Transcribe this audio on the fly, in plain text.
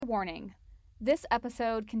warning. This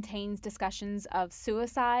episode contains discussions of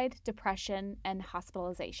suicide, depression, and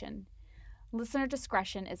hospitalization. Listener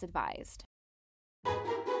discretion is advised.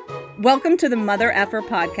 Welcome to the Mother Effer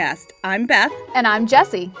podcast. I'm Beth. And I'm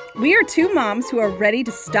Jessie. We are two moms who are ready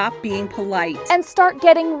to stop being polite and start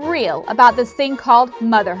getting real about this thing called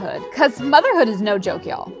motherhood. Because motherhood is no joke,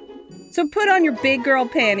 y'all. So put on your big girl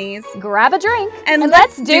panties, grab a drink, and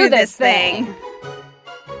let's do this thing.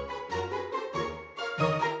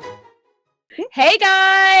 Hey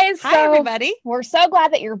guys! Hi everybody. We're so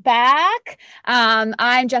glad that you're back.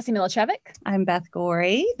 I'm Jessie Milicevic. I'm Beth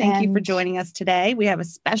Gorey. Thank you for joining us today. We have a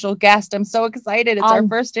special guest. I'm so excited. It's our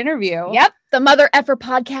first interview. Yep, the Mother Effer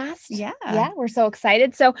podcast. Yeah, we're so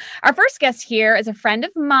excited. So our first guest here is a friend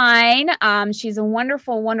of mine. She's a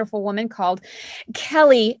wonderful, wonderful woman called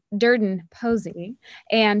Kelly Durden Posey,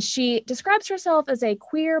 and she describes herself as a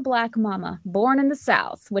queer Black mama born in the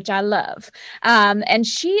South, which I love. And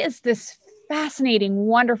she is this fascinating,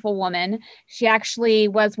 wonderful woman. She actually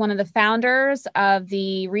was one of the founders of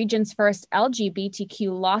the region's first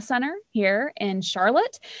LGBTQ law center here in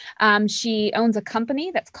Charlotte. She owns a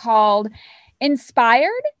company that's called Inspired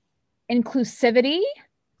Inclusivity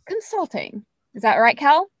Consulting. Is that right,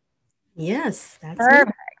 Kel? Yes, that's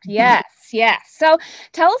perfect. Yes. So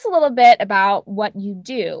tell us a little bit about what you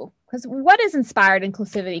do, because what is Inspired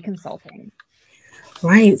Inclusivity Consulting?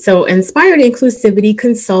 Right. So Inspired Inclusivity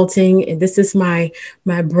Consulting, and this is my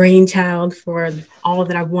brainchild for all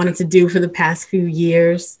that I've wanted to do for the past few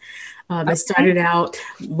years. It started out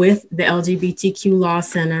with the LGBTQ Law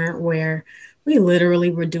Center, where we literally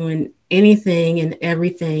were doing anything and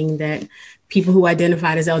everything that people who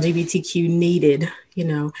identified as LGBTQ needed,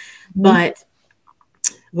 But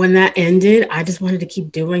when that ended, I just wanted to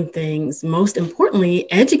keep doing things. Most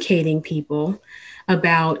importantly, educating people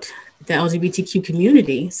about the LGBTQ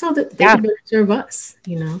community so that they can better serve us.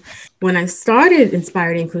 When I started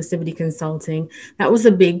Inspired Inclusivity Consulting, that was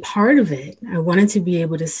a big part of it. I wanted to be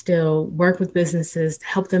able to still work with businesses to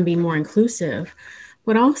help them be more inclusive,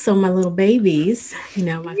 but also my little babies, my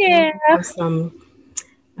family have some,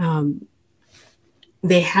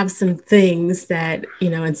 they have some things that,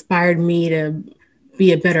 inspired me to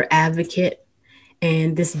be a better advocate.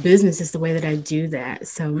 And this business is the way that I do that.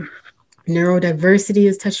 So neurodiversity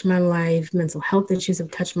has touched my life. Mental health issues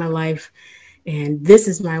have touched my life. And this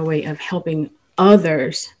is my way of helping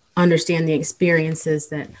others understand the experiences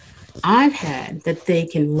that I've had that they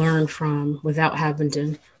can learn from without having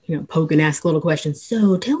to, poke and ask little questions.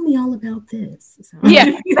 So tell me all about this. So, us.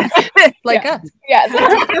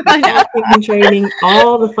 Yes. Training,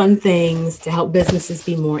 all the fun things to help businesses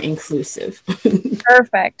be more inclusive.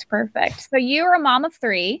 Perfect. So you're a mom of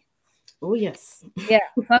 3. Oh, yes. Yeah.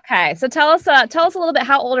 Okay. So tell us a little bit,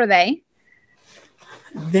 how old are they?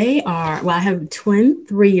 They are, I have twin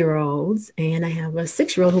 3-year-olds and I have a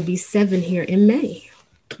 6-year-old who'll be 7 here in May.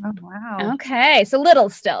 Oh, wow. Okay. So little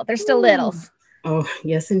still. They're still littles. Oh,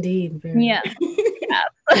 yes, indeed. Very. Yeah.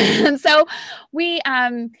 And so we,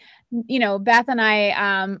 Beth and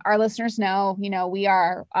I, our listeners know, we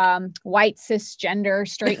are white, cisgender,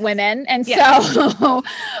 straight women. And so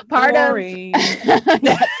part of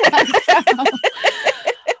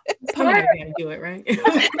part of do it, right?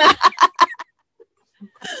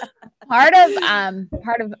 part of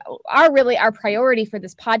our priority for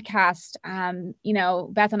this podcast,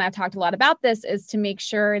 Beth and I have talked a lot about this, is to make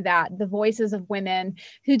sure that the voices of women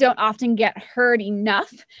who don't often get heard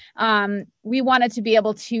enough, we wanted to be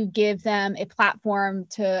able to give them a platform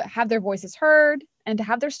to have their voices heard and to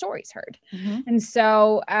have their stories heard. Mm-hmm. And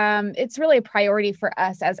so it's really a priority for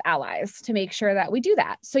us as allies to make sure that we do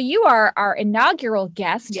that. So you are our inaugural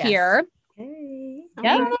guest here. Hey.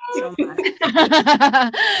 Yep.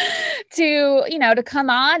 So to come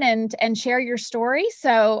on and share your story.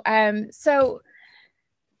 So I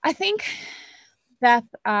think, Beth,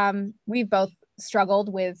 we've both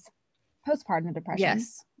struggled with postpartum depression.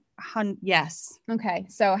 Yes. Okay.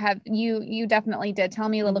 So have you definitely did. Tell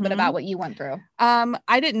me a little bit about what you went through.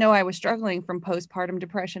 I didn't know I was struggling from postpartum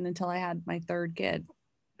depression until I had my 3rd kid,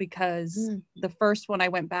 because the first one I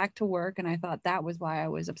went back to work and I thought that was why I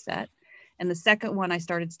was upset. And the second one I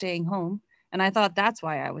started staying home and I thought that's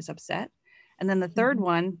why I was upset. And then the third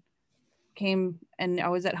one came and I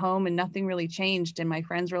was at home and nothing really changed. And my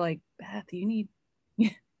friends were like, Beth, you need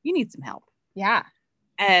some help. Yeah.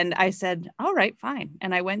 And I said, all right, fine.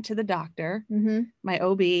 And I went to the doctor, my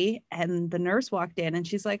OB, and the nurse walked in and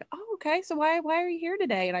she's like, oh, okay. So why are you here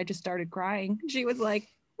today? And I just started crying. She was like,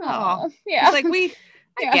 oh, yeah. She's like,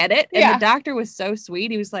 I get it. And the doctor was so sweet.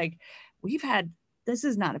 He was like, this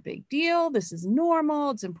is not a big deal. This is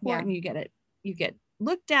normal. It's important. You get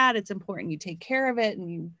looked at. It's important you take care of it,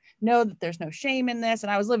 and you know that there's no shame in this.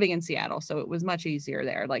 And I was living in Seattle, so it was much easier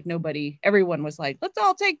there. Like everyone was like, let's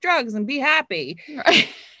all take drugs and be happy. Right.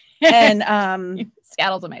 And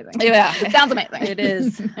Seattle's amazing. Yeah, it sounds amazing. It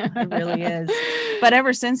is. It really is. But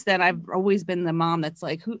ever since then, I've always been the mom that's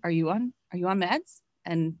like, "Who are you on? Are you on meds?"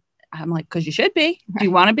 And I'm like, "Because you should be. Do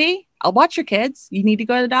you want to be? I'll watch your kids. You need to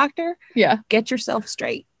go to the doctor. Yeah, get yourself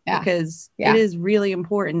straight." Yeah. Because it is really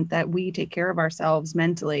important that we take care of ourselves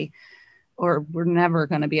mentally, or we're never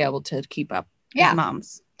going to be able to keep up as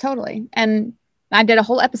moms. Totally. And I did a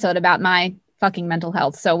whole episode about my fucking mental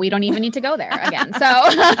health, so we don't even need to go there again. So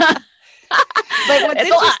but what's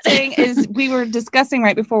interesting is we were discussing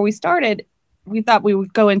right before we started, we thought we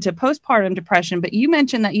would go into postpartum depression, but you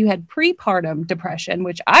mentioned that you had prepartum depression,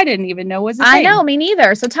 which I didn't even know was a thing. I know, me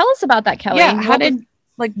neither. So tell us about that, Kelly. Yeah,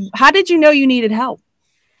 how did you know you needed help?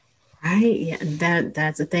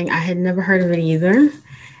 That's a thing. I had never heard of it either.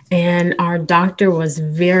 And our doctor was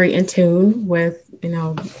very in tune with,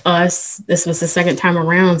 us. This was the second time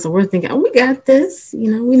around. So we're thinking, oh, we got this. We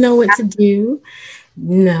know what to do.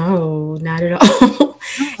 No, not at all.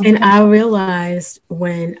 And I realized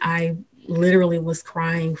when I literally was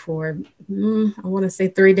crying for, I want to say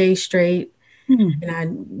 3 days straight.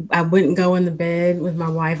 And I wouldn't go in the bed with my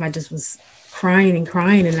wife. I just was crying and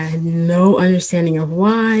crying, and I had no understanding of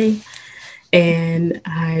why. And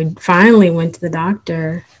I finally went to the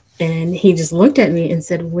doctor, and he just looked at me and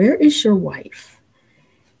said, "Where is your wife?"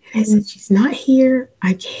 And I said, "She's not here.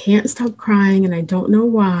 I can't stop crying, and I don't know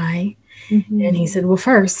why." And he said, "Well,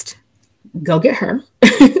 first, go get her,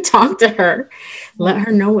 talk to her, let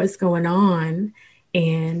her know what's going on.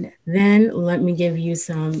 And then let me give you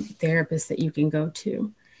some therapists that you can go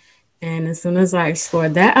to." And as soon as I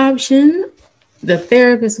explored that option, the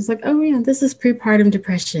therapist was like, "Oh yeah, this is prepartum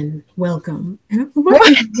depression. Welcome." And I'm like, "What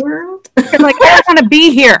in the world?" I'm like, "I don't want to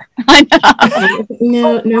be here." I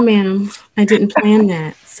know. No, ma'am. I didn't plan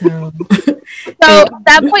that. So at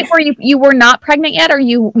that point where you were not pregnant yet, or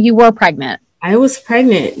you were pregnant? I was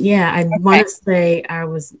pregnant. Yeah. I want to say I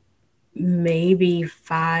was maybe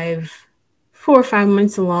 4 or 5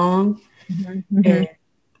 months along. And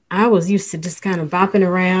I was used to just kind of bopping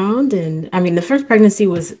around. And I mean, the first pregnancy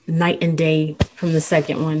was night and day from the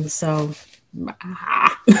second one. So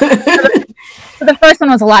the first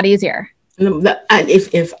one was a lot easier.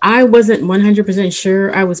 If I wasn't 100%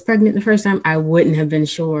 sure I was pregnant the first time, I wouldn't have been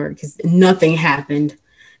sure because nothing happened.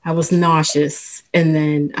 I was nauseous. And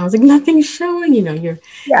then I was like, nothing's showing. You're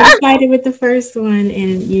excited with the first one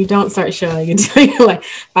and you don't start showing until you're like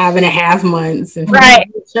 5.5 months. And right.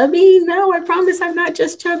 Chubby? No, I promise I'm not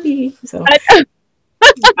just chubby. So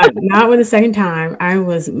not with the second time. I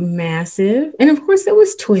was massive. And of course it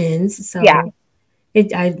was twins. So yes.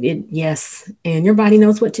 And your body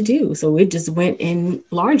knows what to do. So it just went in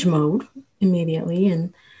large mode immediately.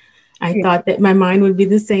 And I thought that my mind would be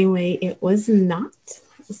the same way. It was not.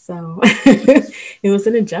 So it was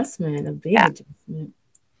an adjustment, a big adjustment.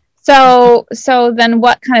 So then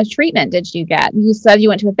what kind of treatment did you get? You said you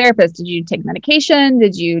went to a therapist. Did you take medication?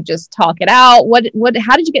 Did you just talk it out?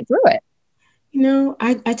 How did you get through it?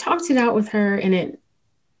 I talked it out with her, and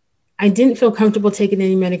I didn't feel comfortable taking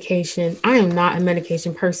any medication. I am not a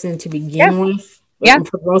medication person to begin with.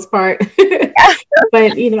 For the most part.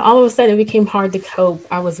 But, all of a sudden it became hard to cope.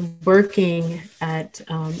 I was working at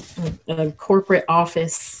a corporate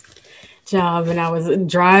office job, and I was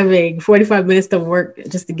driving 45 minutes to work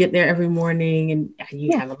just to get there every morning. And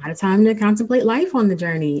you have a lot of time to contemplate life on the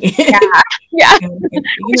journey. And,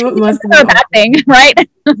 it must have been a bad thing, right?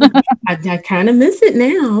 I kind of miss it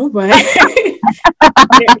now, but at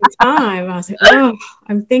the time I was like, oh,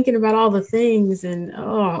 I'm thinking about all the things and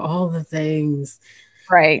all the things.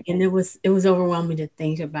 Right. And it was overwhelming to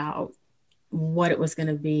think about what it was going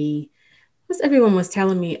to be. Because everyone was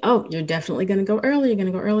telling me, "Oh, you're definitely going to go early. You're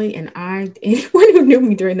going to go early." And anyone who knew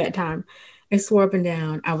me during that time, I swore up and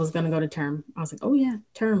down I was going to go to term. I was like, "Oh yeah,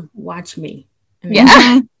 term. Watch me."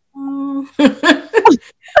 And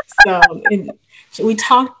so we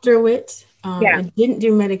talked through it. I didn't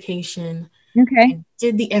do medication. Okay. I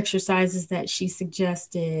did the exercises that she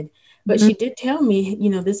suggested. But she did tell me,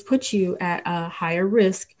 this puts you at a higher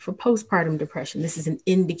risk for postpartum depression. This is an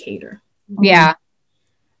indicator. Yeah.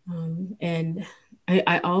 And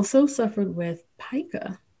I also suffered with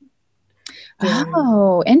pica.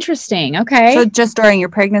 Oh, interesting. Okay. So just during your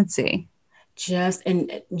pregnancy.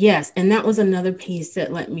 And that was another piece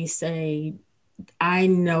that let me say, I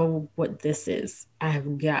know what this is. I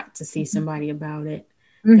have got to see somebody about it.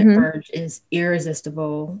 The urge is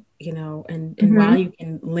irresistible, and while you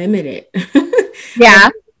can limit it,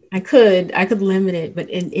 I could limit it, but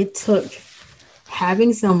it took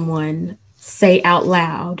having someone say out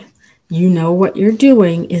loud, you know, what you're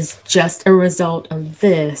doing is just a result of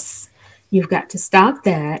this. You've got to stop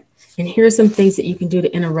that. And here are some things that you can do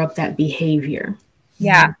to interrupt that behavior.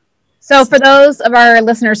 Yeah. So for those of our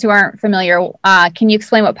listeners who aren't familiar, can you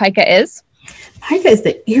explain what pica is? Pica is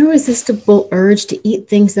the irresistible urge to eat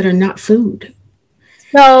things that are not food.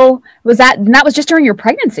 So that was just during your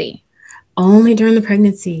pregnancy? Only during the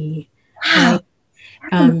pregnancy. Wow.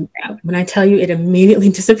 When I tell you it immediately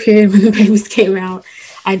disappeared when the babies came out,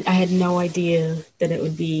 I had no idea that it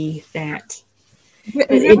would be that.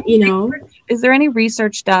 Is there any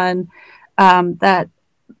research done that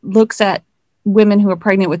looks at women who are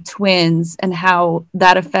pregnant with twins and how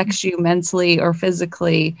that affects you mentally or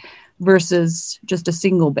physically versus just a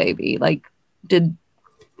single baby? Like,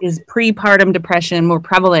 is prepartum depression more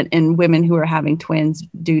prevalent in women who are having twins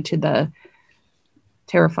due to the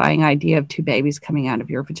terrifying idea of two babies coming out of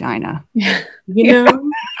your vagina?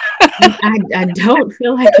 I don't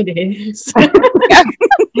feel like it is. I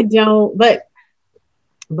don't, but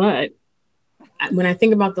when I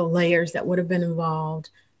think about the layers that would have been involved,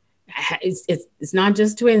 it's not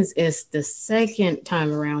just twins, it's the second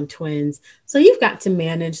time around twins. So you've got to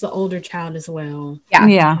manage the older child as well.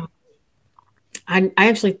 Yeah. I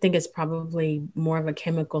actually think it's probably more of a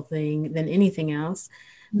chemical thing than anything else.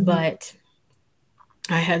 Mm-hmm. But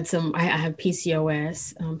I have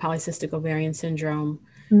PCOS, polycystic ovarian syndrome.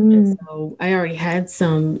 And so I already had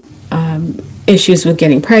some issues with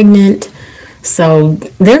getting pregnant. So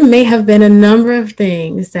there may have been a number of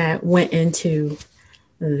things that went into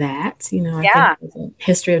that. I think there's a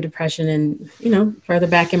history of depression and, further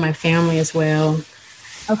back in my family as well.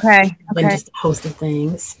 Okay. And just a host of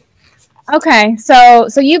things. Okay. So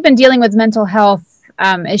you've been dealing with mental health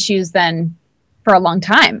issues then for a long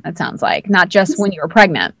time, it sounds like, not just when you were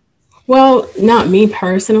pregnant. Well, not me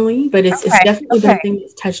personally, but it's definitely been a thing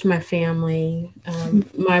that's touched my family.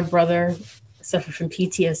 My brother suffered from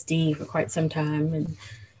PTSD for quite some time,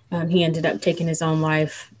 and he ended up taking his own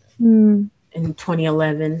life in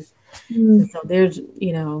 2011. And so there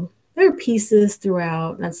are pieces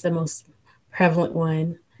throughout. That's the most prevalent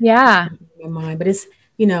one. Yeah. In my mind. But it's,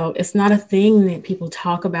 it's not a thing that people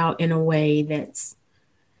talk about in a way that's,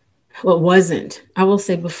 well, it wasn't. I will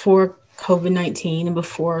say before COVID-19 and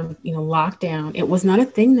before, lockdown, it was not a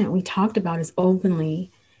thing that we talked about as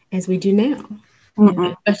openly as we do now.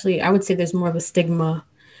 Especially, I would say there's more of a stigma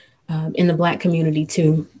in the Black community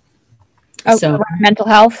too. So mental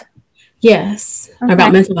health? Yes,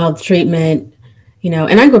 about mental health treatment, and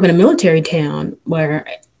I grew up in a military town where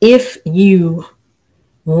if you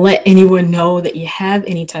let anyone know that you have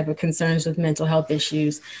any type of concerns with mental health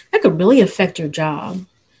issues, that could really affect your job.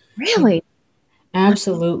 Really?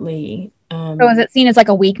 Absolutely. So is it seen as like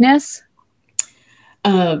a weakness?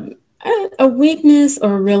 A weakness,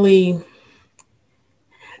 or really,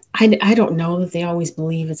 I don't know that they always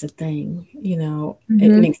believe it's a thing,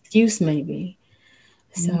 an excuse maybe.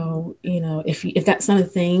 So, if that's not a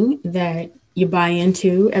thing that you buy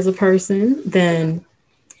into as a person, then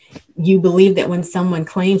you believe that when someone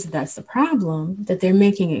claims that that's the problem, that they're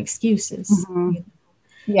making excuses.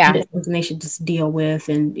 Yeah. That's something they should just deal with.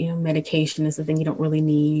 And, medication is the thing you don't really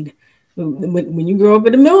need. When you grow up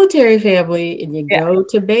in a military family and you go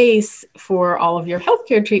to base for all of your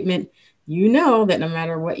healthcare treatment, you know that no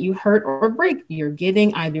matter what you hurt or break, you're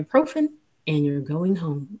getting ibuprofen and you're going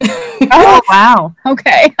home. Oh, wow.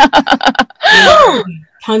 Okay.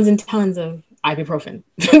 Tons and tons of ibuprofen.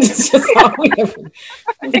 It's just all we have.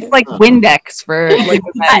 It's like Windex for like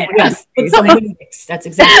yes, put some Windex. That's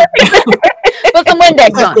exactly. Put some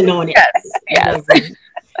Windex on. Yes.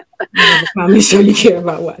 I promise sure you care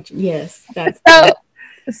about watching. Yes, that's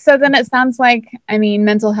so then it sounds like,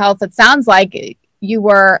 mental health. It sounds like you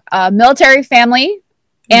were a military family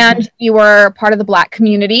and you were part of the Black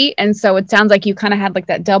community, and so it sounds like you kind of had like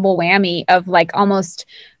that double whammy of like almost.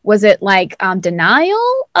 Was it like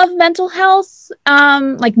denial of mental health,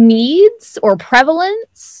 like needs or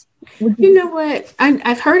prevalence? You know what?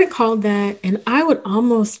 I've heard it called that, and I would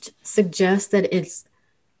almost suggest that it's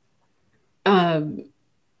a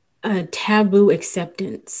taboo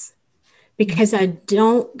acceptance, because I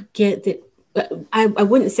don't get that. I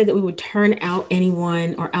wouldn't say that we would turn out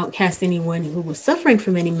anyone or outcast anyone who was suffering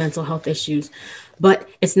from any mental health issues, but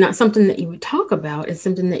it's not something that you would talk about. It's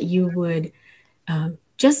something that you would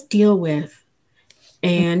just deal with,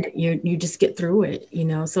 and you just get through it,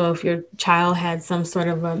 So if your child had some sort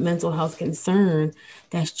of a mental health concern,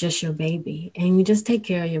 that's just your baby, and you just take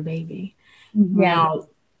care of your baby. Now,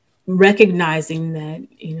 recognizing that,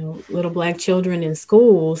 little Black children in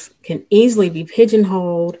schools can easily be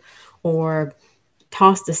pigeonholed or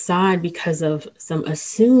tossed aside because of some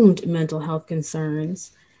assumed mental health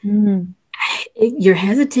concerns, you're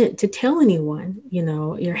hesitant to tell anyone,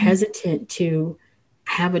 you're hesitant to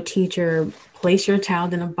have a teacher place your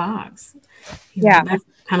child in a box. That's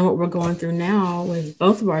kind of what we're going through now with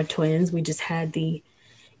both of our twins. We just had the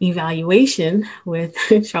evaluation with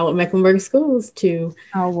Charlotte Mecklenburg Schools to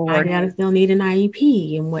find out if they'll need an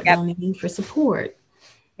IEP and what they'll need for support.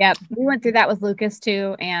 Yep. We went through that with Lucas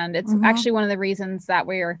too. And it's actually one of the reasons that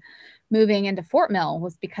we're moving into Fort Mill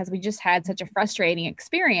was because we just had such a frustrating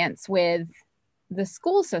experience with the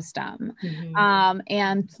school system.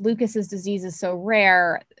 And Lucas's disease is so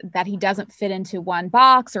rare that he doesn't fit into one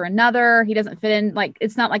box or another. He doesn't fit in, like,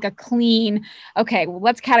 it's not like a clean, okay, well,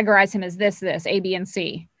 let's categorize him as this, A, B, and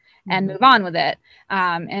C. And move on with it.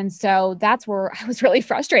 And so that's where I was really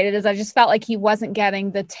frustrated, is I just felt like he wasn't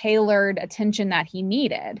getting the tailored attention that he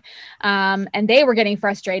needed. And they were getting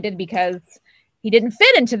frustrated because he didn't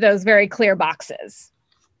fit into those very clear boxes,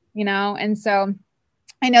 And so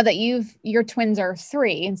I know that your twins are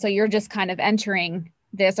 3. And so you're just kind of entering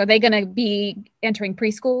this. Are they going to be entering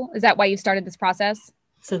preschool? Is that why you started this process?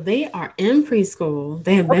 So they are in preschool.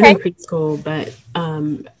 They have been in preschool, but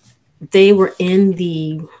they were in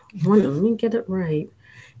the let me get it right.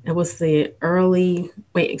 It was the early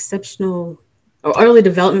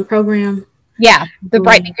development program. Yeah. The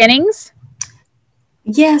Bright Beginnings.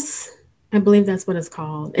 Yes. I believe that's what it's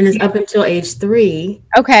called. And it's up until age 3.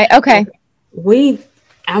 Okay. We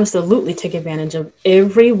absolutely took advantage of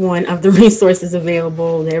every one of the resources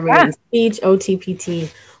available. They were in speech,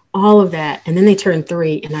 OTPT, all of that. And then they turned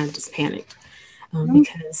 3 and I just panicked.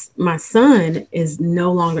 Because my son is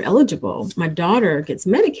no longer eligible. My daughter gets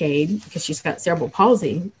Medicaid because she's got cerebral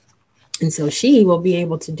palsy. And so she will be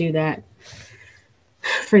able to do that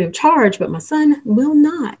free of charge, but my son will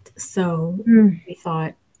not. So we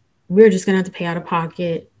thought we're just going to have to pay out of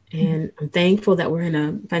pocket. And I'm thankful that we're in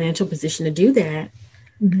a financial position to do that.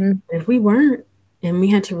 If we weren't, and we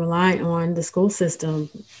had to rely on the school system,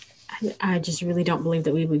 I just really don't believe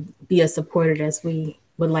that we would be as supported as we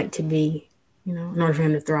would like to be. In order for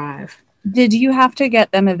him to thrive. Did you have to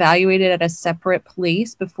get them evaluated at a separate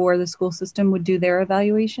place before the school system would do their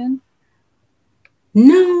evaluation?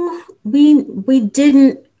 No, we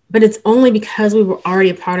didn't, but it's only because we were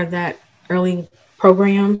already a part of that early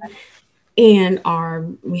program, and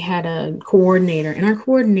we had a coordinator, and our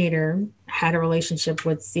coordinator had a relationship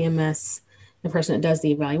with CMS, the person that does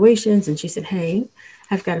the evaluations, and she said, "Hey,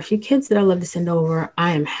 I've got a few kids that I love to send over.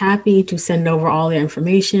 I am happy to send over all their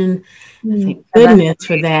information." Thank goodness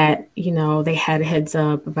for that. They had a heads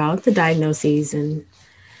up about the diagnoses and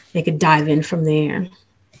they could dive in from there.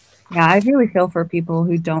 Yeah, I really feel for people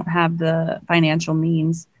who don't have the financial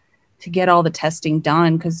means to get all the testing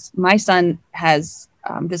done, because my son has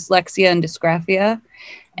dyslexia and dysgraphia,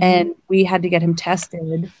 and we had to get him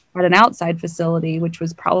tested at an outside facility, which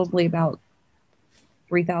was probably about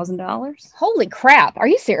 $3,000. Holy crap. Are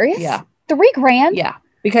you serious? Yeah. $3,000? Yeah.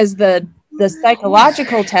 Because the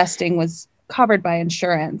psychological testing was covered by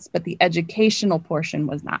insurance, but the educational portion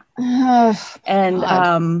was not.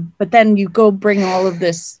 But then you go bring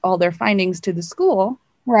all their findings to the school.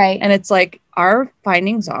 Right. And it's like, our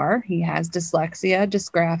findings are he has dyslexia,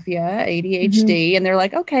 dysgraphia, ADHD. And they're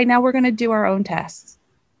like, okay, now we're going to do our own tests.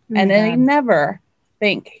 And they never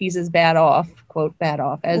think he's as bad off, quote, bad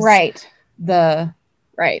off as the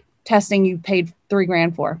testing you paid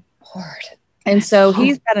 $3,000 for. Lord. And so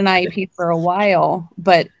he's had an IEP for a while,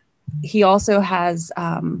 but he also has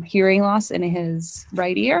hearing loss in his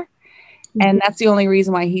right ear. And that's the only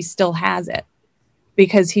reason why he still has it,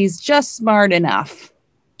 because he's just smart enough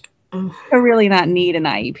to really not need an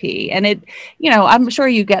IEP. And I'm sure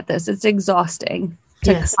you get this. It's exhausting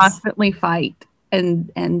to constantly fight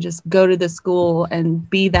and just go to the school and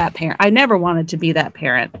be that parent. I never wanted to be that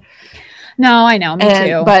parent. No, I know. Me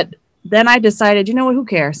too. But then I decided, you know what, who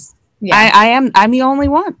cares? Yeah. I'm the only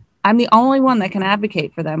one. I'm the only one that can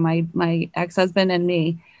advocate for them. My ex-husband and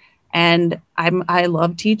me. And I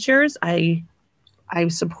love teachers. I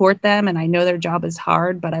support them, and I know their job is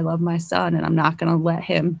hard, but I love my son, and I'm not going to let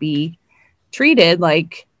him be treated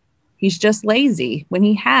like he's just lazy when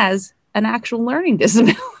he has an actual learning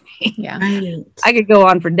disability. Yeah. I could go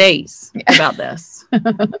on for days about this.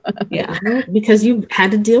 Yeah. Because you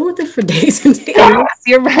had to deal with it for days and days. Yes,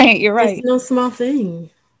 you're right. It's no small thing.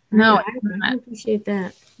 No, I appreciate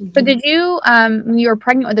that. So did you, when you were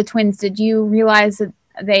pregnant with the twins, did you realize that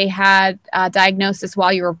they had a diagnosis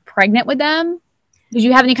while you were pregnant with them? Did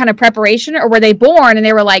you have any kind of preparation, or were they born and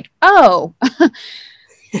they were like, oh,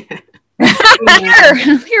 here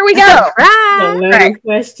we go. Right.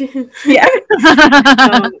 Question. Yeah.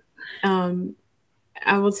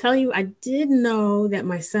 I will tell you, I did know that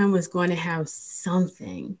my son was going to have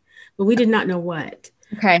something, but we did not know what.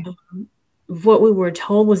 Okay. What we were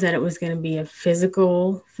told was that it was going to be a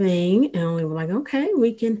physical thing, and we were like, okay,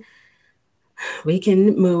 we can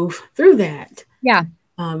move through that. Yeah.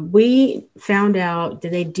 We found out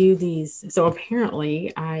that they do these. So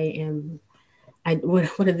apparently,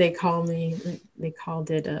 what did they call me? They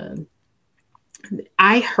called it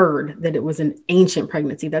I heard that it was an ancient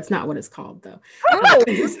pregnancy. That's not what it's called, though. Oh.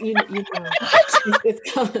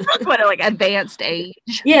 It's called what, like advanced age?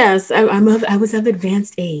 Yes, I was of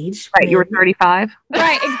advanced age. Right, you were 35.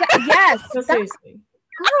 Right, exactly. Yes. So seriously,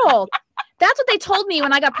 girl, that's what they told me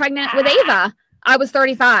when I got pregnant with Ava. I was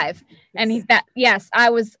 35, and yes, I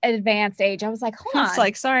was at advanced age. I was like, hold on. It's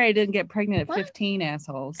like, sorry, I didn't get pregnant at 15,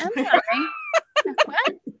 assholes. I'm sorry.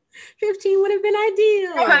 What? 15 would have been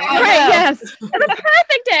ideal. Right, yes. The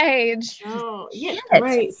perfect age. Oh, yeah.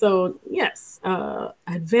 Right. So, yes,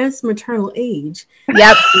 advanced maternal age.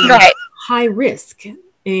 Yep. Right. High risk.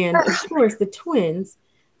 And of course, the twins.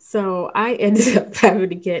 So I ended up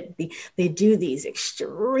having to they do these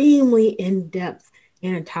extremely in-depth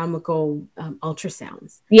anatomical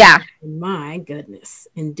ultrasounds. Yeah. My goodness.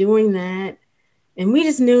 And doing that, and we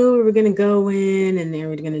just knew we were going to go in and they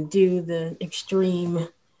were going to do the extreme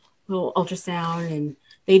little ultrasound, and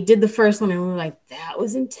they did the first one and we were like, that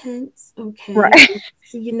was intense. Okay. Right.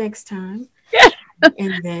 See you next time. Yeah.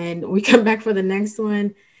 And then we come back for the next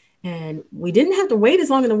one, and we didn't have to wait as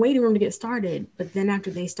long in the waiting room to get started. But then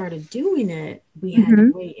after they started doing it, we had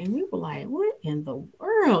to wait, and we were like, what in the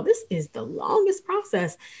world? This is the longest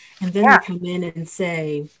process. And then they come in and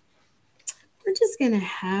say, we're just going to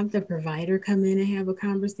have the provider come in and have a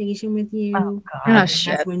conversation with you. Oh, God.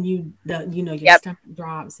 Shit. That's when your stomach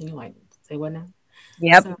drops and you're like, say what now?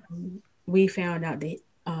 Yep. So we found out that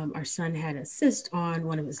our son had a cyst on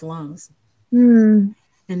one of his lungs. Mm.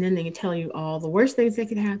 And then they can tell you all the worst things that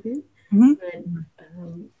could happen, but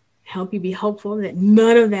help you be hopeful that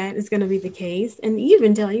none of that is going to be the case, and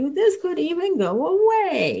even tell you this could even go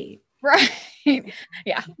away. Right.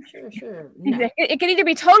 Yeah. Sure. No. It can either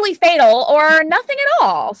be totally fatal or nothing at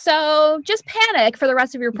all. So just panic for the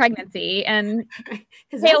rest of your pregnancy and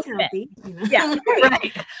because that's healthy. Yeah.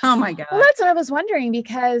 Right. Oh my God. Well, that's what I was wondering,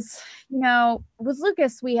 because with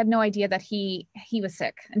Lucas, we had no idea that he was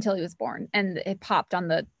sick until he was born, and it popped on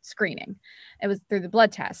the screening. It was through the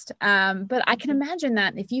blood test. But I can imagine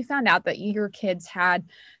that if you found out that your kids had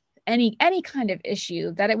any kind of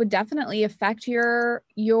issue, that it would definitely affect your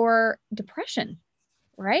depression,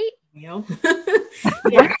 right? Yeah.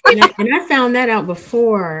 And I found that out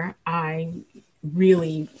before I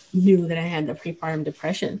really knew that I had the prepartum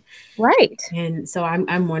depression. Right. And so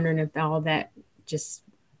I'm wondering if all that just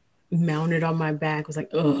mounted on my back was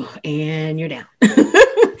like, oh, and you're down.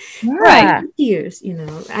 Right. Years,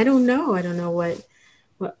 I don't know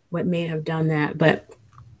what may have done that, but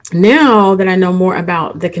now that I know more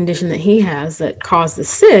about the condition that he has that caused the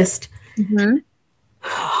cyst,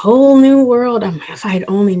 whole new world. If I had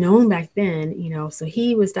only known back then, so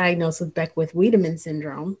he was diagnosed with Beckwith-Wiedemann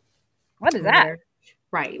syndrome. What is that?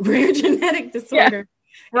 Rare genetic disorder.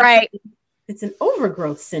 Yeah. Right. It's an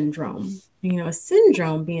overgrowth syndrome. A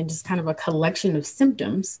syndrome being just kind of a collection of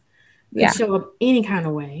symptoms that show up any kind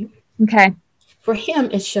of way. Okay. For him,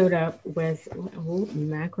 it showed up with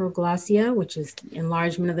macroglossia, which is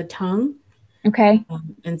enlargement of the tongue. Okay.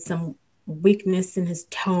 And some weakness in his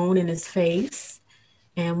tone in his face.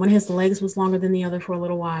 And one of his legs was longer than the other for a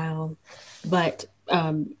little while. But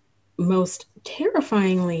most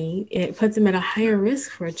terrifyingly, it puts him at a higher risk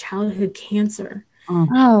for a childhood cancer.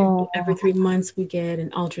 Oh. Every 3 months, we get an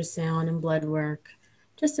ultrasound and blood work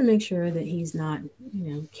just to make sure that he's not,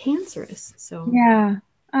 cancerous. So yeah.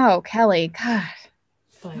 Oh, Kelly, God,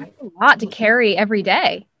 that's a lot to carry every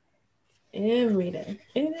day. Every day,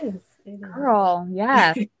 it is. Girl,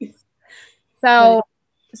 yeah. So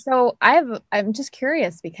I'm just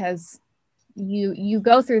curious, because you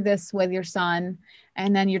go through this with your son,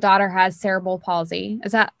 and then your daughter has cerebral palsy.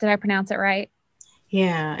 Did I pronounce it right?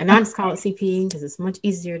 Yeah, and I just call it CP because it's much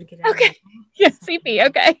easier to get out. Okay. Yeah, CP.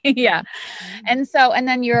 Okay. Yeah. And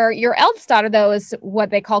then your eldest daughter, though, is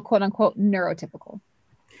what they call, quote unquote, neurotypical.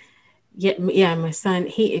 Yeah, my son,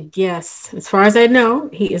 as far as I know,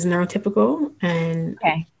 he is neurotypical, and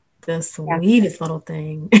the sweetest little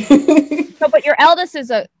thing. So, but your eldest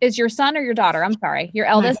is your son or your daughter? I'm sorry. Your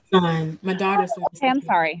eldest? My son. My daughter's son. Okay, I'm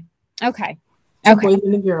sorry. Okay. Boys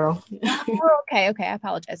and a girl. Okay. I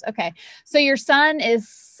apologize. Okay. So your son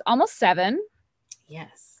is almost 7.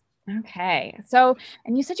 Yes. Okay. So,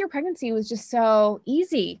 and you said your pregnancy was just so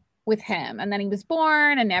easy with him, and then he was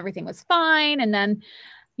born and everything was fine. And then,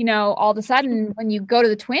 all of a sudden when you go to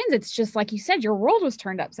the twins, it's just like you said, your world was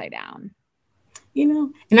turned upside down.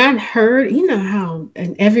 And I've heard, how,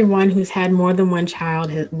 and everyone who's had more than one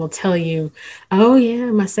child will tell you, oh yeah,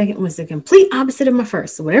 my second was the complete opposite of my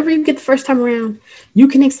first. So whatever you get the first time around, you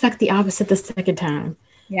can expect the opposite the second time.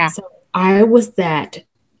 Yeah. So I was that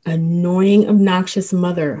annoying, obnoxious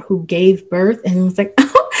mother who gave birth and was like,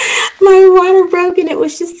 oh, my water broke and it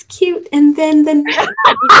was just cute. And then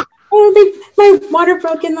my water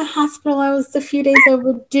broke in the hospital. I was a few days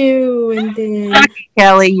overdue, and then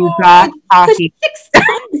Kelly, you got hockey 6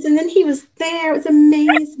 times, and then he was there. It was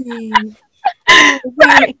amazing.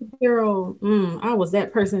 Girl, I was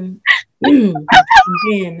that person. And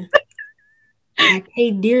then I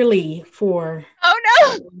paid dearly for. Oh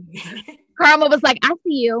no! Karma was like, "I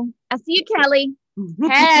see you. I see you, Kelly.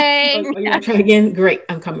 Hey, you want to try again? Great,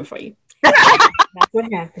 I'm coming for you." That's what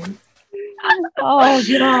happened. Oh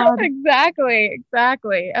God! Exactly.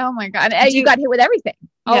 Oh my God! And you got hit with everything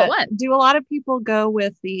all at once. Do a lot of people go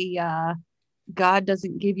with the God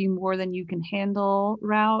doesn't give you more than you can handle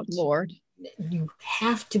route? Lord, you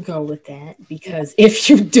have to go with that, because if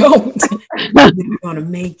you don't, you're not going to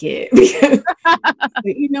make it.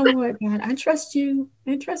 But you know what, God, I trust you.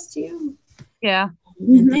 Yeah.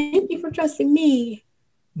 Thank you for trusting me.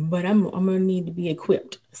 But I'm gonna need to be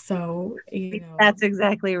equipped. So that's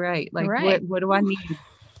exactly right. Like, right. What do I need?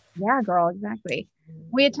 Yeah, girl, exactly.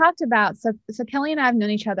 We had talked about so Kelly and I have known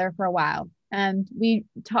each other for a while, and we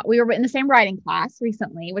were in the same writing class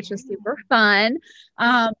recently, which was super fun.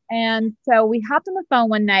 And so we hopped on the phone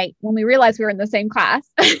one night when we realized we were in the same class,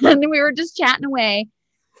 and we were just chatting away,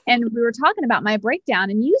 and we were talking about my breakdown,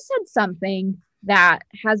 and you said something that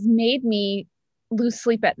has made me lose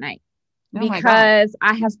sleep at night. Because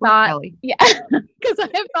I have thought, because I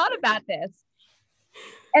have thought about this,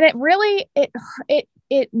 and it really,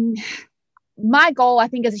 my goal, I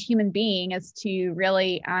think, as a human being is to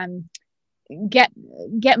really, get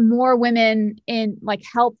more women in, like,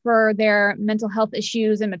 help for their mental health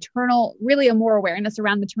issues and really a more awareness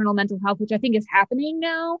around maternal mental health, which I think is happening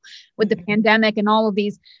now with the pandemic and all of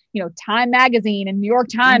these, Time Magazine and New York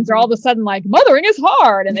Times are all of a sudden like, mothering is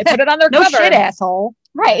hard, and they put it on their no cover. Shit, asshole.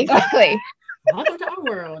 Right, exactly. Welcome to our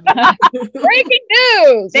world. Breaking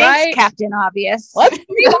news. Thanks, right? Captain Obvious. Let's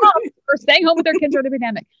be moms for staying home with their kids during the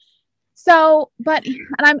pandemic. So,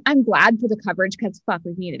 and I'm glad for the coverage, because fuck,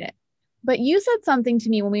 we've needed it. But you said something to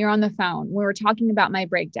me when we were on the phone. We were talking about my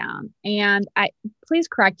breakdown, and please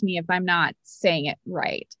correct me if I'm not saying it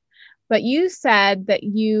right. But you said that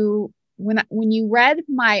when you read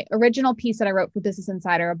my original piece that I wrote for Business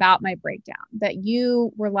Insider about my breakdown, that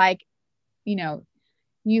you were like,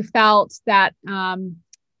 you felt that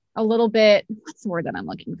a little bit, what's the word that I'm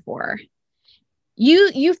looking for?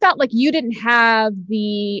 You felt like you didn't have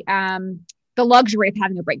the luxury of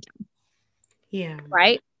having a breakdown. Yeah.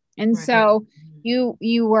 Right. And so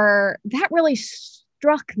you were, that really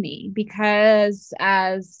struck me, because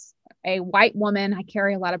as a white woman, I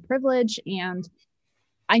carry a lot of privilege, and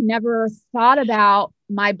I never thought about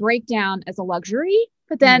my breakdown as a luxury.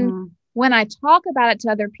 But then when I talk about it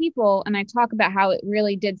to other people, and I talk about how it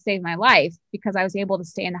really did save my life, because I was able to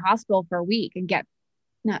stay in the hospital for a week and get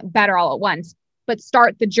not better all at once, but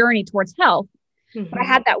start the journey towards health. But I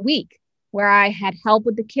had that week where I had help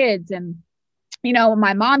with the kids, and,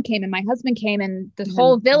 my mom came and my husband came, and the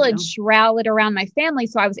whole village rallied around my family.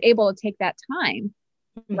 So I was able to take that time.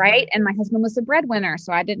 Right. And my husband was the breadwinner,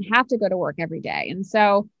 so I didn't have to go to work every day. And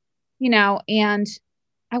so, and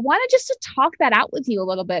I wanted just to talk that out with you a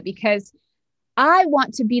little bit, because I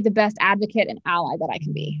want to be the best advocate and ally that I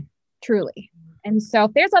can be, truly. And so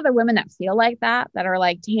if there's other women that feel like that are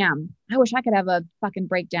like, damn, I wish I could have a fucking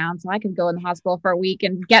breakdown so I could go in the hospital for a week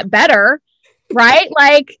and get better. Right.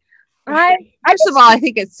 Like, first of all, I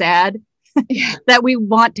think it's sad that we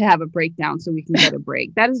want to have a breakdown so we can get a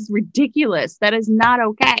break. That is ridiculous. That is not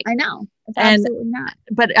okay. I know. It's absolutely not.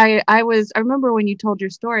 But I remember when you told your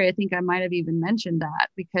story, I think I might have even mentioned that,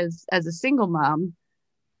 because as a single mom,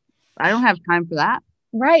 I don't have time for that.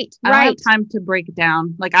 Right. I don't have time to break it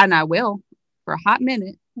down. Like, I will for a hot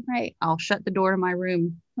minute. Right. I'll shut the door to my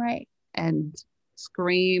room. Right. And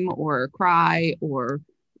scream or cry or,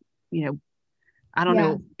 I don't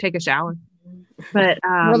know, take a shower. But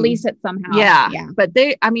release it somehow. Yeah. But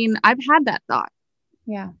I've had that thought.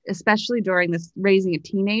 Yeah. Especially during this raising a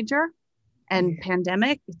teenager and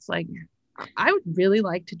pandemic. It's like, I would really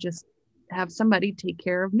like to just have somebody take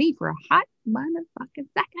care of me for a hot motherfucking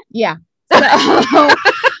second. Yeah.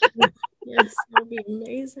 Yes, that'd be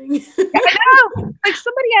amazing. I know. Like,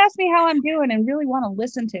 somebody ask me how I'm doing and really want to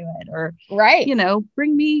listen to it, or right.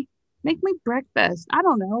 Bring me make me breakfast. I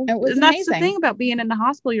don't know. It was And that's the amazing. thing about being in the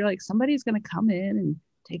hospital. You're like, somebody's going to come in and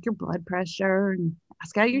take your blood pressure and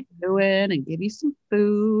ask how you're doing and give you some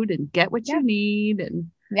food and get what you need. And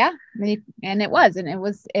yeah, and it was a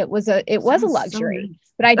sounds so luxury, nice.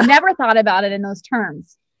 but I'd never thought about it in those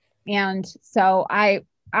terms. And so I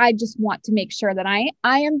just want to make sure that I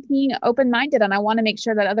am being open-minded, and I want to make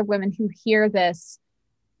sure that other women who hear this,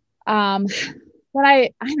 that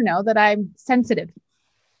I don't know, that I'm sensitive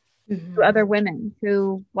to other women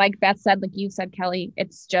who, like Beth said, like you said, Kelly,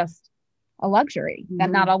 it's just a luxury that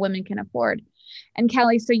not all women can afford. And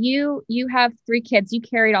Kelly, so you have 3 kids. You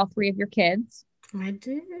carried all 3 of your kids. I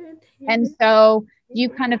did. And so you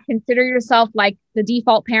kind of consider yourself like the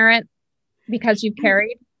default parent because you've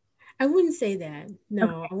carried? I wouldn't say that. No,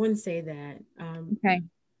 Okay. I wouldn't say that. Okay.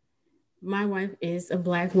 My wife is a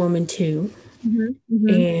Black woman too. Mm-hmm.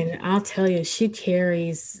 And I'll tell you, she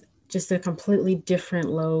carries just a completely different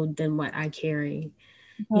load than what I carry.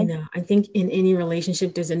 Okay. You know, I think in any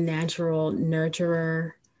relationship, there's a natural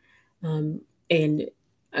nurturer, and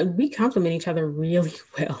we complement each other really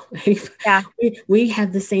well. Yeah. We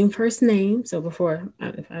have the same first name. So before,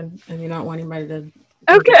 if I do not want anybody to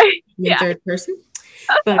Okay. in third person,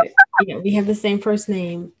 but we have the same first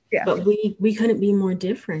name. Yeah. But we couldn't be more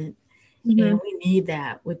different, Mm-hmm. and we need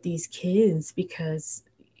that with these kids because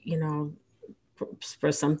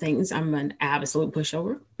for some things I'm an absolute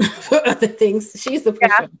pushover. For other things, she's the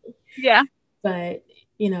pushover. Yeah. But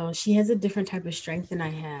she has a different type of strength than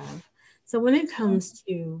I have. So when it comes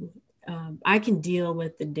to, I can deal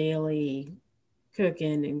with the daily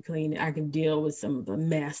cooking and cleaning. I can deal with some of the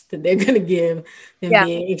mess that they're going to give them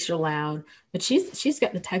being extra loud. But she's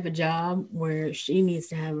got the type of job where she needs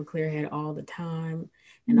to have a clear head all the time.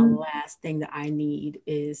 And the last thing that I need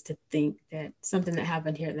is to think that something that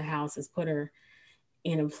happened here at the house has put her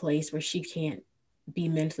in a place where she can't be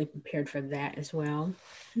mentally prepared for that as well.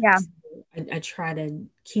 Yeah. So I try to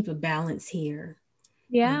keep a balance here.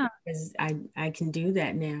 Yeah. Because I can do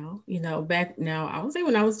that now. Back now, I would say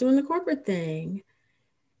when I was doing the corporate thing,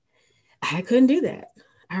 I couldn't do that.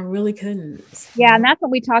 I really couldn't. Yeah. And that's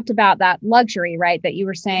what we talked about, that luxury, right? That you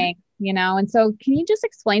were saying, and so can you just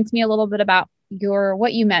explain to me a little bit about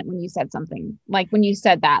what you meant when you said something, like when you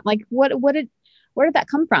said that, like where did that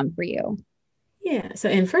come from for you? Yeah. So,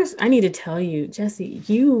 and first I need to tell you, Jessie,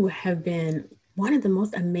 you have been one of the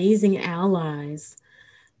most amazing allies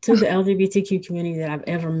to the LGBTQ community that I've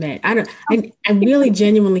ever met. I really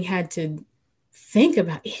genuinely had to think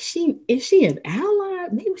about, is she an ally?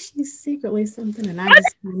 Maybe she's secretly something, and I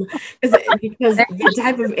just because the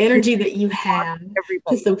type of energy that you have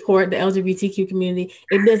to support the LGBTQ community,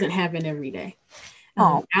 it doesn't happen every day.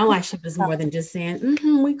 Allyship is more than just saying,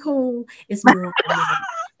 we cool. It's more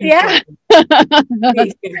that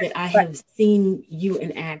I have seen you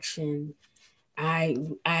in action. I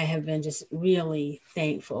have been just really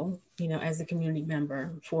thankful, as a community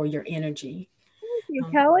member, for your energy. Thank you,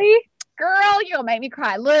 Kelly. Girl, you'll make me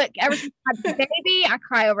cry. Look, every time I baby, I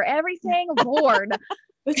cry over everything. Lord.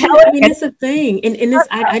 But it's a thing. And this,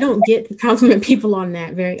 I don't get to compliment people on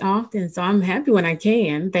that very often. So I'm happy when I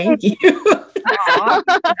can. Thank you.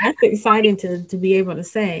 That's exciting to be able to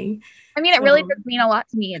say. I mean, it really does mean a lot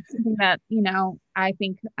to me. It's something that, I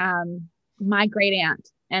think my great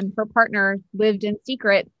aunt and her partner lived in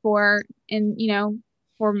secret for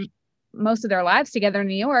most of their lives together in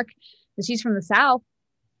New York. But she's from the South.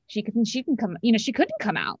 She couldn't come, she couldn't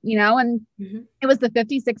come out, and it was the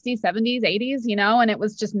 50s, 60s, 70s, 80s, and it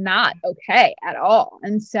was just not okay at all.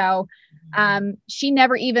 And so she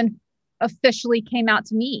never even officially came out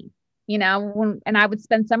to me, and I would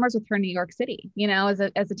spend summers with her in New York City, as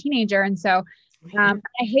a teenager. And so I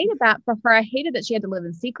hated that for her. I hated that she had to live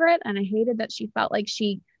in secret, and I hated that she felt like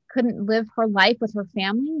she couldn't live her life with her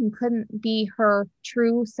family and couldn't be her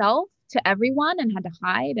true self to everyone and had to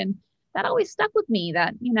hide. And that always stuck with me,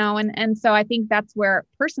 that, and so I think that's where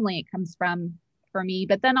personally it comes from for me.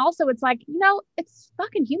 But then also it's like, it's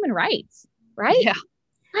fucking human rights, right? Yeah.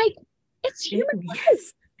 Like, it's human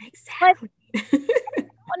rights. Exactly. I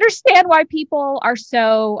understand why people are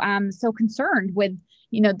so concerned with,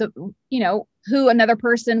 who another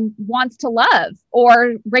person wants to love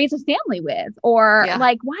or raise a family with, or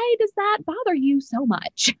like, why does that bother you so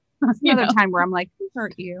much? That's another time where I'm like, who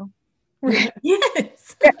hurt you?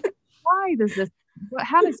 Yes. Why does this?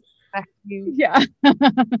 How does it affect you? Yeah,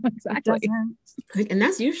 exactly. And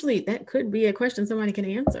that could be a question somebody can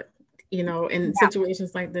answer. In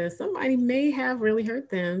situations like this, somebody may have really hurt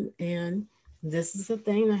them, and this is a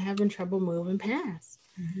thing that having trouble moving past.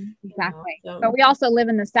 Exactly. But we also live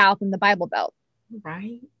in the South in the Bible Belt,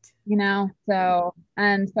 right? So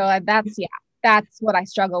that's that's what I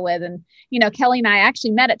struggle with. And, Kelly and I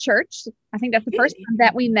actually met at church. I think that's the first time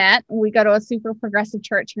that we met. We go to a super progressive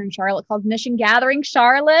church here in Charlotte called Mission Gathering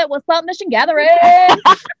Charlotte. What's up, Mission Gathering?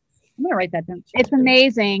 I'm gonna write that down. It's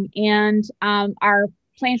amazing. And our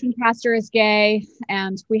planting pastor is gay,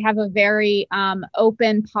 and we have a very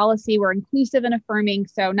open policy. We're inclusive and affirming.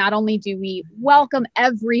 So not only do we welcome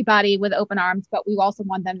everybody with open arms, but we also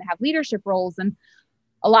want them to have leadership roles. And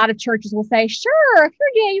a lot of churches will say, sure, if you're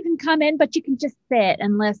gay, you can come in, but you can just sit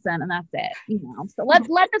and listen, and that's it. So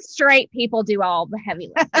let the straight people do all the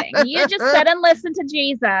heavy lifting. You just sit and listen to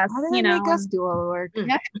Jesus. How do they make us do all the work?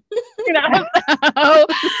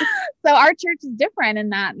 So our church is different in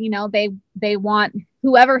that, they want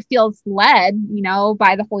whoever feels led,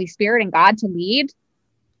 by the Holy Spirit and God to lead,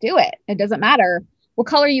 do it. It doesn't matter what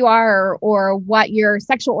color you are or what your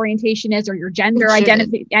sexual orientation is or your gender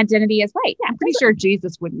identity is. Right. Yeah. I'm pretty sure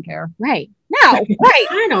Jesus wouldn't care. Right. No. Right.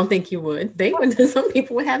 I don't think you would. They would. Some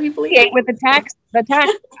people would have you believe. He ate with the tax guy.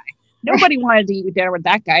 Nobody wanted to eat with dinner with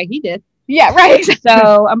that guy. He did. Yeah. Right.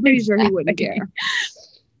 So I'm pretty sure he wouldn't care.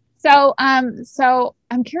 So I'm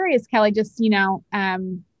curious, Kelly, just, in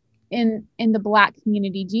the Black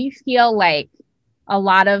community, do you feel like a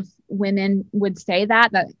lot of women would say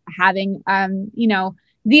that having,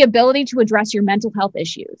 the ability to address your mental health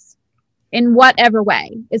issues in whatever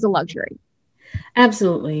way is a luxury?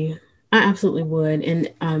 Absolutely. I absolutely would.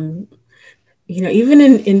 And, even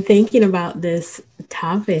in thinking about this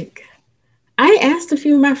topic, I asked a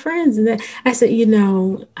few of my friends and I said,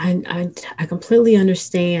 I completely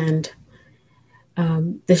understand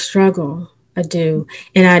the struggle. I do.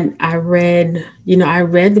 And I read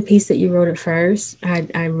the piece that you wrote at first.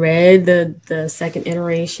 I read the second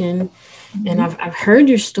iteration, and I've heard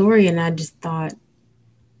your story, and I just thought,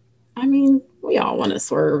 we all want to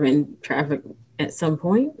swerve in traffic at some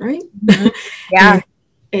point, right? Yeah.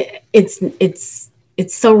 It's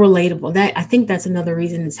so relatable. That I think that's another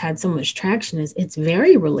reason it's had so much traction is it's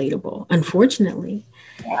very relatable, unfortunately.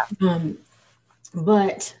 Yeah.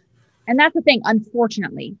 But and that's the thing,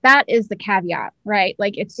 unfortunately, that is the caveat, right?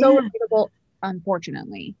 Like it's so relatable,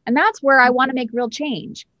 unfortunately. And that's where I want to make real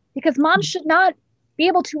change, because moms should not be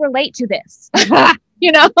able to relate to this. Right.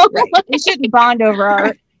 We shouldn't bond over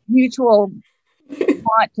our mutual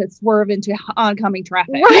want to swerve into oncoming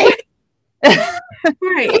traffic. Right.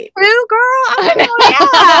 Right. True, girl.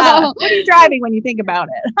 Yeah. What are you driving when you think about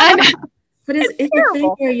it? I know. But it's a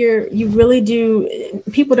thing where you really do.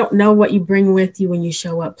 People don't know what you bring with you when you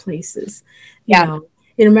show up places. No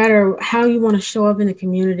matter how you want to show up in a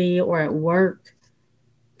community or at work,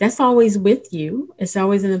 that's always with you. It's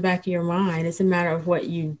always in the back of your mind. It's a matter of what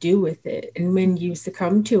you do with it. And when you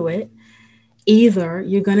succumb to it, either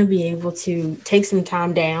you're going to be able to take some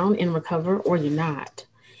time down and recover, or you're not.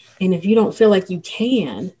 And if you don't feel like you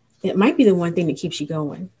can, it might be the one thing that keeps you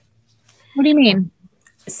going. What do you mean?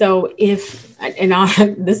 So I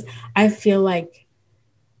feel like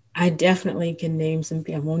I definitely can name some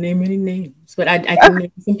people. I won't name any names, but I can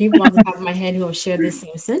name some people off the top of my head who have shared the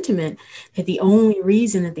same sentiment, that the only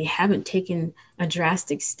reason that they haven't taken a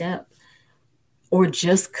drastic step or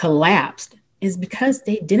just collapsed is because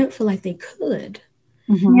they didn't feel like they could.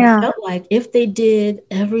 Mm-hmm. Yeah. They felt like if they did,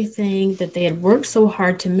 everything that they had worked so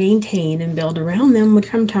hard to maintain and build around them would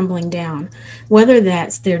come tumbling down, whether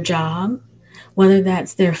that's their job, whether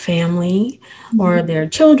that's their family or their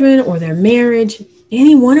children or their marriage,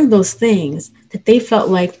 any one of those things that they felt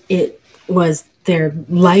like it was their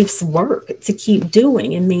life's work to keep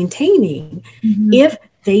doing and maintaining. Mm-hmm. If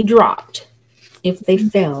they dropped, if they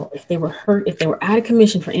fell, if they were hurt, if they were out of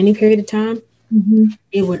commission for any period of time,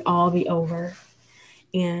 it would all be over.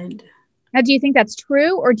 And now, do you think that's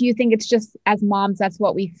true? Or do you think it's just as moms, that's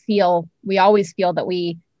what we feel? We always feel that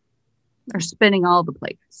we are spinning all the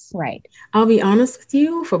plates. Right. I'll be honest with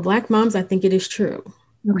you. For Black moms, I think it is true.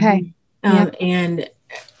 Okay. And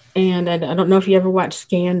I don't know if you ever watched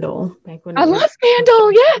Scandal. Back when I love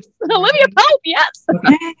Scandal. Yes. Olivia Pope. Yes.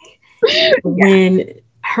 Okay. When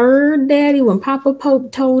her daddy, when Papa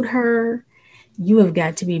Pope told her, you have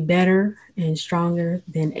got to be better and stronger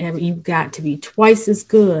than ever. You've got to be twice as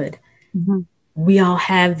good. Mm-hmm. We all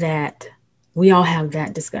have that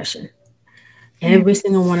discussion. Every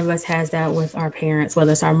single one of us has that with our parents,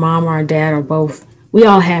 whether it's our mom or our dad or both. We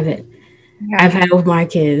all have it. Yeah. I've had it with my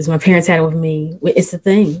kids. My parents had it with me. It's a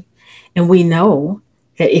thing. And we know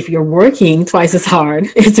that if you're working twice as hard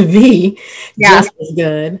to be just as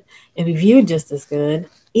good and be viewed just as good,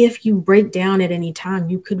 if you break down at any time,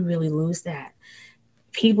 you could really lose that.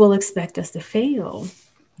 People expect us to fail.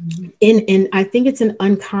 Mm-hmm. And I think it's an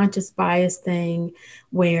unconscious bias thing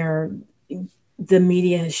where the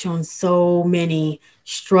media has shown so many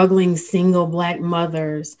struggling single Black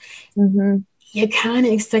mothers, you kind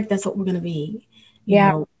of expect that's what we're going to be. You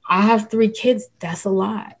know, I have 3 kids. That's a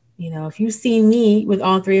lot. You know, if you see me with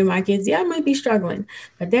all 3 of my kids, I might be struggling,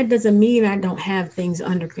 but that doesn't mean I don't have things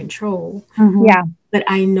under control. Yeah. But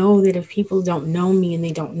I know that if people don't know me and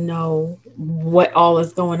they don't know what all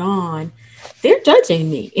is going on, they're judging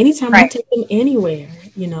me anytime I take them anywhere,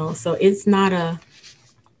 you know. So it's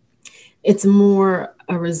more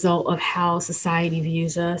a result of how society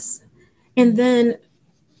views us. And then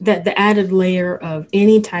that the added layer of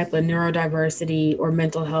any type of neurodiversity or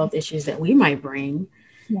mental health issues that we might bring,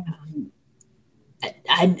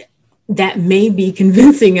 that may be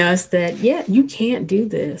convincing us that, you can't do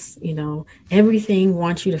this. You know, everything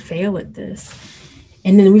wants you to fail at this.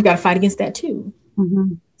 And then we've got to fight against that too.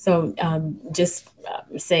 So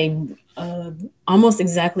almost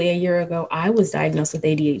exactly a year ago, I was diagnosed with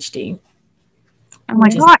ADHD. Oh my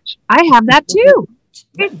gosh, I have that too.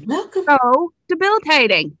 Welcome. So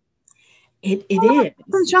debilitating. It is.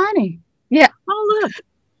 It's shiny. Yeah. Oh, look.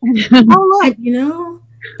 Oh, look. You know,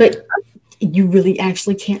 but you really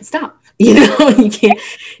actually can't stop. You know,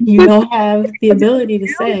 you don't have the ability to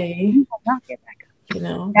say, you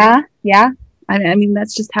know. Yeah. I mean,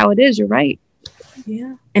 that's just how it is. You're right.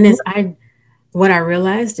 Yeah. And what I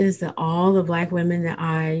realized is that all the Black women that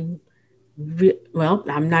I'm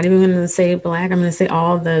not even going to say Black. I'm going to say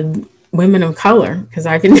all the women of color, because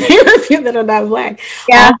I can name a few that are not Black.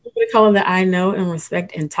 Yeah. All the women of color that I know and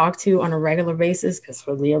respect and talk to on a regular basis, because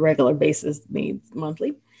for me, a regular basis means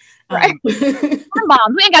monthly. Right. We're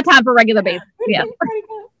moms. We ain't got time for regular basis. Yeah.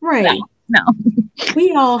 Right. No.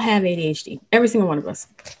 We all have ADHD. Every single one of us.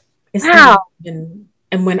 Wow.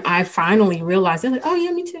 And when I finally realized, they're like, oh,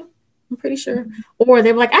 yeah, me too. I'm pretty sure. Or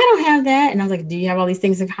they were like, I don't have that. And I was like, do you have all these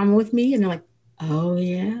things in common with me? And they're like, oh,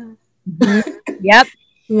 yeah. Yep.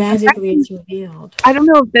 Magically, it's revealed. I don't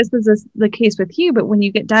know if this is the case with you, but when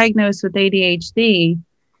you get diagnosed with ADHD,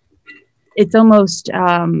 it's almost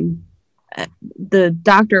the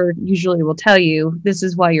doctor usually will tell you this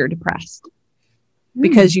is why you're depressed,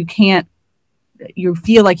 because you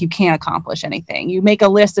feel like you can't accomplish anything. You make a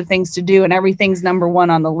list of things to do and everything's number 1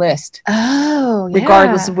 on the list. Oh,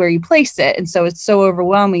 regardless of where you place it. And so it's so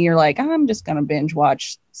overwhelming. You're like, I'm just going to binge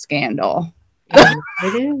watch Scandal. It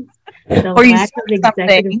is. The or lack of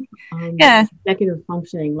executive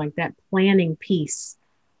functioning, like that planning piece.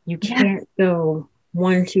 You can't go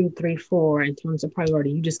 1, 2, 3, 4 in terms of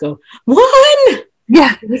priority. You just go 1.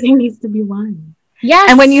 Yeah. Everything needs to be 1. Yes.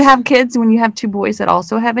 And when you have kids, when you have 2 boys that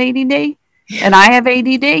also have ADD, and I have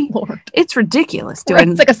ADD, it's ridiculous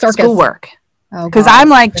doing it's like a circus. Schoolwork. Because I'm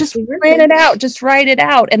like, just write it out, just write it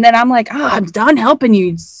out. And then I'm like, I'm done helping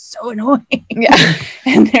you. It's so annoying. Yeah.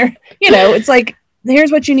 And they're, it's like,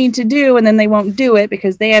 here's what you need to do. And then they won't do it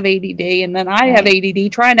because they have ADD. And then I have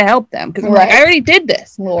ADD trying to help them. Because I'm like, I already did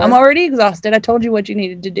this. Lord. I'm already exhausted. I told you what you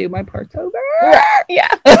needed to do. My part's over. Yeah.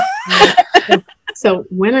 So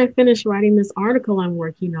when I finish writing this article I'm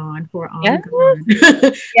working on for Yes.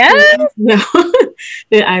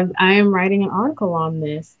 I am writing an article on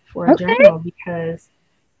this for a journal because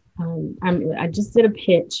I just did a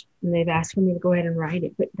pitch and they've asked for me to go ahead and write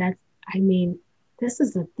it. But this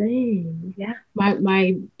is a thing. Yeah. How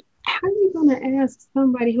are you going to ask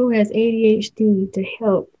somebody who has ADHD to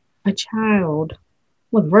help a child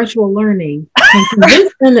with virtual learning and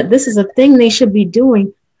convince them that this is a thing they should be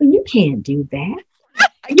doing? But you can't do that.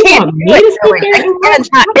 I can't do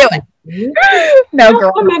it. No,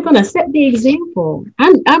 girl. I'm not going to set the example.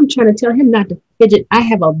 I'm trying to tell him not to fidget. I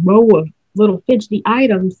have a row of little fidgety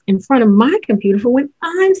items in front of my computer for when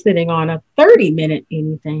I'm sitting on a 30-minute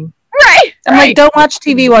anything. Right. I'm like, don't watch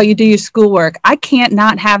TV while you do your schoolwork. I can't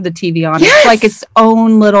not have the TV on. Yes. It's like its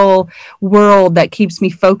own little world that keeps me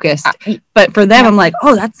focused. But for them, I'm like,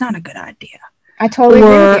 oh, that's not a good idea. I totally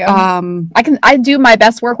agree with you. I do my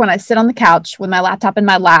best work when I sit on the couch with my laptop in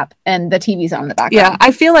my lap and the TV's on in the background. Yeah,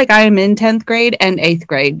 I feel like I am in 10th grade and 8th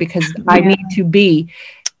grade because I need to be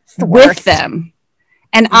with them.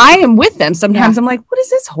 And I am with them. Sometimes I'm like, what is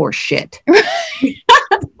this horse shit?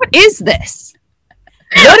 What is this?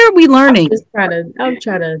 What are we learning? I'll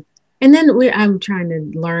try to. And then I'm trying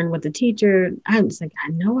to learn what the teacher, I'm just like, I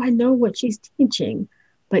know what she's teaching.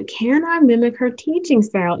 But can I mimic her teaching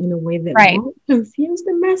style in a way that won't confuse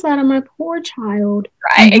the mess out of my poor child?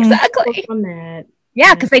 Right, exactly. On that.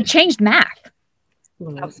 Yeah, because they changed math.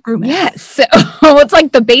 Screw math. Yes. So it's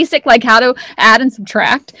like the basic, like how to add and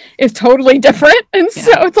subtract is totally different. And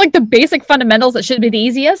so it's like the basic fundamentals that should be the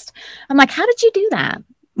easiest. I'm like, how did you do that?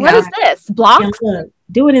 What is this? Blocks? Yeah, look,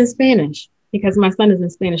 do it in Spanish because my son is in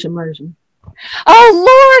Spanish immersion. Oh,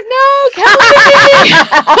 Lord, no.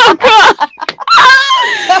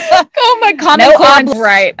 sounds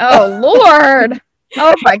right. Oh, Lord.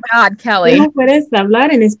 Oh, my God, Kelly. No puedes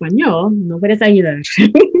hablar en español, no puedes ayudar.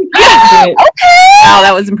 Okay. Wow,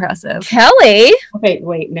 that was impressive. Kelly. Okay,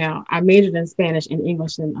 wait, now I majored in Spanish and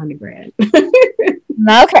English in undergrad.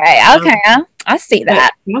 Okay. I see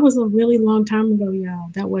that. That was a really long time ago, y'all.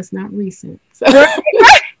 That was not recent. So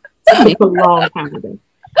a long time ago.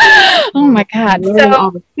 Oh my God. I'm learning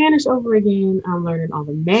all the Spanish over again. I'm learning all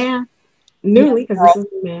the math newly because this is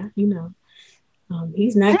the math, you know.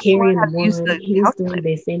 He's not carrying the one. He's doing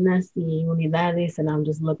decenas y unidades, and I'm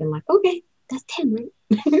just looking like, okay, that's 10, right?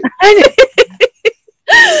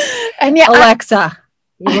 And yeah, Alexa.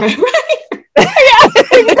 Right.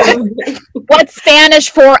 What's Spanish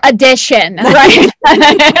for addition, right?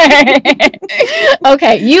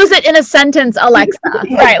 Okay, use it in a sentence, Alexa.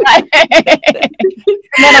 Right.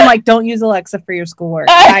 And then I'm like, don't use Alexa for your schoolwork.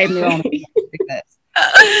 I am the only one doing this.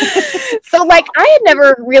 So like I had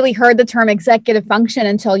never really heard the term executive function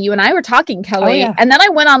until you and I were talking, Kelly. Oh, yeah. And then I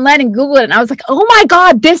went online and Googled it and I was like, oh my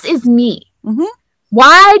God, this is me. Mm-hmm.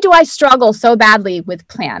 Why do I struggle so badly with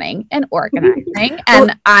planning and organizing?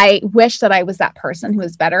 And I wish that I was that person who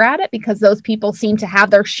was better at it because those people seem to have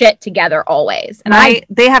their shit together always. And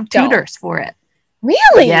they have tutors for it.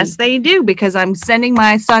 Really? Yes, they do, because I'm sending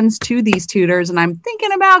my sons to these tutors and I'm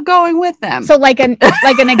thinking about going with them. So like an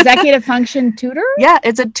executive function tutor? Yeah,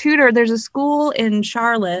 it's a tutor. There's a school in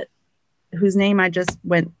Charlotte whose name I just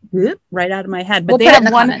went right out of my head. But they have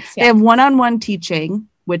they have one-on-one teaching,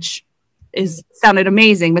 which sounded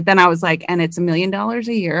amazing. But then I was like, and it's $1 million a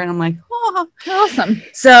year. And I'm like, oh, awesome.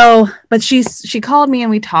 So, but she called me and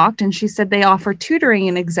we talked and she said they offer tutoring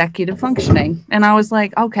in executive functioning. And I was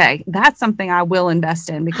like, okay, that's something I will invest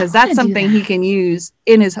in because that's something he can use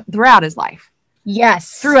throughout his life.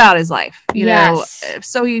 Yes. Throughout his life, you know,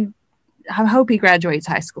 so I hope he graduates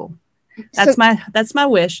high school. That's my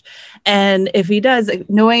wish. And if he does,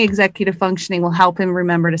 knowing executive functioning will help him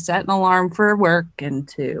remember to set an alarm for work and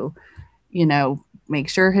to, you know, make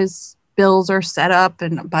sure his bills are set up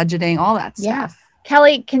and budgeting, all that stuff.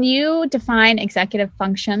 Kelly, can you define executive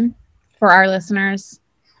function for our listeners?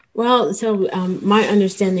 Well, so my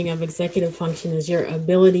understanding of executive function is your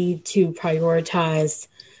ability to prioritize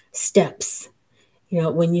steps. You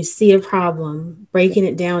know, when you see a problem, breaking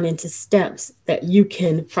it down into steps that you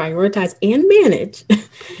can prioritize and manage.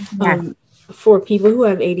 For people who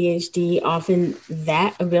have ADHD, often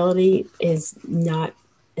that ability is not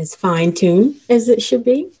as fine-tuned as it should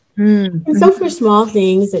be. Mm-hmm. And so for small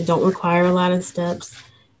things that don't require a lot of steps,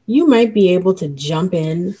 you might be able to jump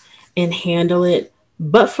in and handle it.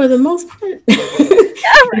 But for the most part,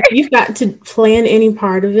 if you've got to plan any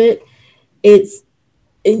part of it,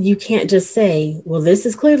 you can't just say, well, this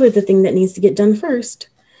is clearly the thing that needs to get done first.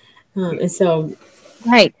 And so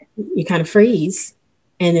you kind of freeze.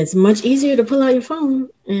 And it's much easier to pull out your phone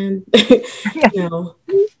and, you know.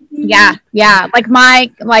 Yeah. Like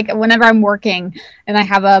whenever I'm working and I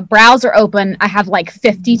have a browser open, I have like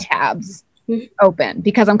 50 tabs open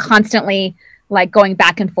because I'm constantly like going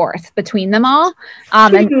back and forth between them all.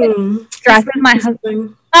 And stressing my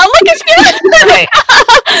husband. Oh, look at you.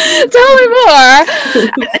 Tell me more.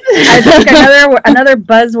 I think another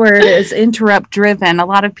buzzword is interrupt driven. A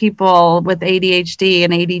lot of people with ADHD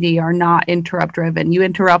and ADD are not interrupt driven. You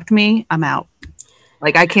interrupt me, I'm out.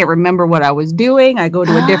 Like I can't remember what I was doing. I go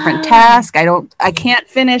to a different task. I can't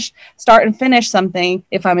start and finish something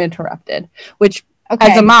if I'm interrupted, which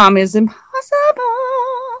as a mom is impossible.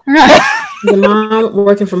 The mom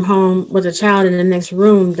working from home with a child in the next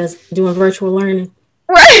room that's doing virtual learning.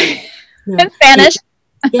 Right. In Spanish.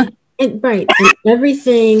 Right. And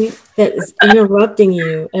everything that is interrupting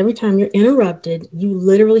you, every time you're interrupted, you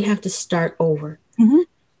literally have to start over. Mm-hmm.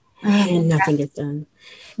 And nothing gets done.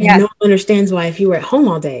 And no one understands why if you were at home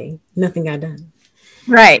all day, nothing got done.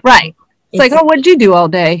 Right. It's like, oh, what'd you do all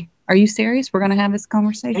day? Are you serious? We're going to have this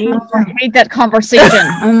conversation? I hate that conversation.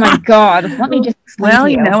 Oh my God. Let me just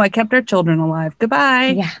you know, I kept our children alive.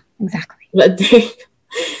 Goodbye. Yeah, exactly. But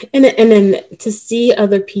and then to see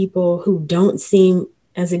other people who don't seem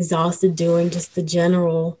as exhausted doing just the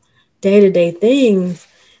general day-to-day things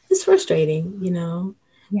is frustrating, you know.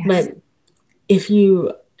 Yes. But if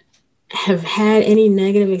you have had any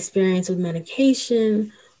negative experience with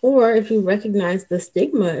medication, or if you recognize the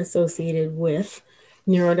stigma associated with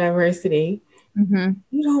neurodiversity,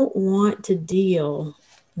 you don't want to deal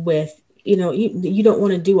with, you know, you don't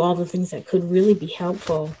want to do all the things that could really be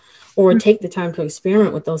helpful or take the time to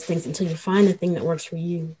experiment with those things until you find the thing that works for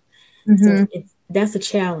you. So that's a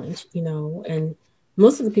challenge, you know, and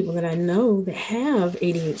most of the people that I know that have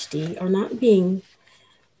ADHD are not being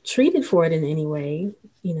treated for it in any way.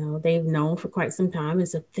 You know, they've known for quite some time.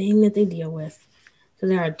 It's a thing that they deal with. So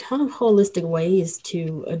there are a ton of holistic ways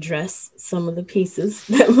to address some of the pieces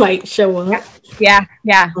that might show up. Yeah.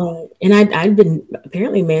 And I'd been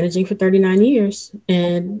apparently managing for 39 years.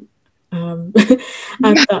 And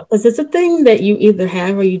I thought, because it's a thing that you either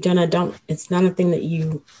have or you don't. It's not a thing that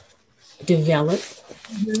you develop.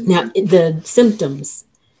 Mm-hmm. Now, the symptoms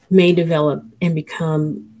may develop and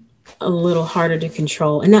become a little harder to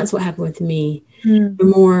control. And that's what happened with me. Mm. The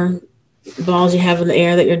more balls you have in the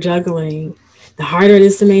air that you're juggling, the harder it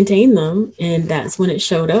is to maintain them. And that's when it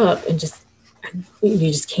showed up, and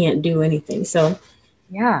you just can't do anything. So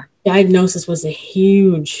diagnosis was a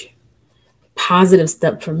huge positive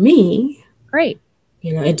step for me. Great.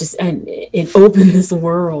 It opened this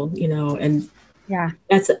world, and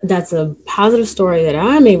that's a positive story that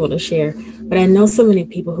I'm able to share. But I know so many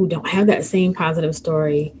people who don't have that same positive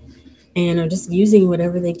story and are just using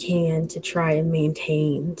whatever they can to try and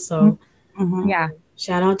maintain. So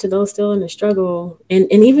shout out to those still in the struggle.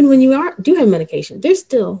 And even when you do have medication, there's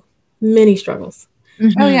still many struggles.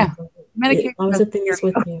 Mm-hmm. Oh yeah. Medication always a thing that's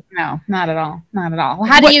with you. No, not at all. Not at all. Well,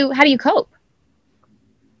 how do you cope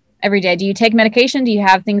every day? Do you take medication? Do you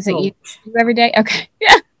have things that you do every day? Okay.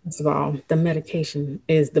 Yeah. First of all, the medication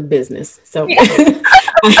is the business. So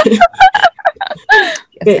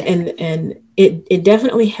and it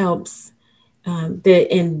definitely helps. And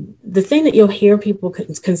the thing that you'll hear people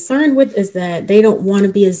concerned with is that they don't want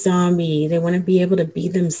to be a zombie. They want to be able to be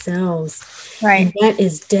themselves. Right. And that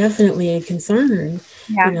is definitely a concern.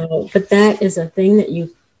 Yeah. But that is a thing that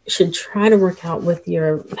you should try to work out with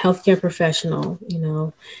your healthcare professional,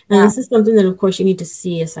 And this is something that, of course, you need to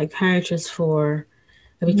see a psychiatrist for,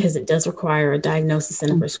 because it does require a diagnosis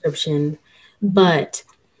and a prescription. But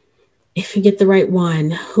if you get the right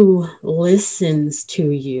one who listens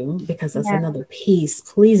to you, because that's another piece,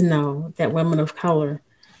 please know that women of color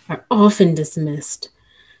are often dismissed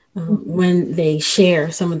when they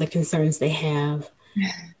share some of the concerns they have.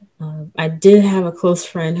 I did have a close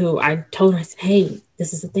friend who I told her, I said, hey,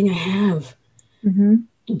 this is the thing I have. Mm-hmm.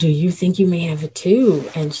 Do you think you may have it too?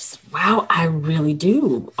 And she said, wow, I really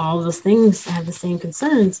do. All of those things have the same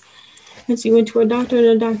concerns. And she went to her doctor, and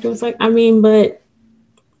the doctor was like, but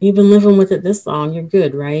you've been living with it this long. You're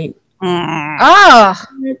good, right? Oh,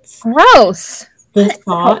 it's gross. The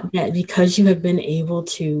thought that because you have been able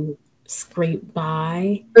to scrape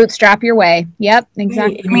by, bootstrap your way. Yep,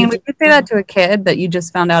 exactly. I mean, would you say that to a kid that you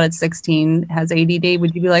just found out at 16 has ADD?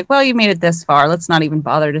 Would you be like, well, you made it this far, let's not even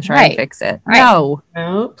bother to try and fix it? Right.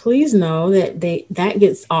 No, please know that that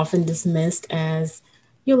gets often dismissed as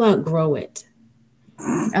you'll outgrow it.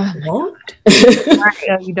 What?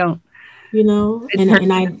 You don't.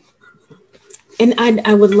 And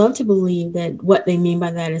I would love to believe that what they mean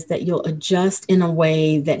by that is that you'll adjust in a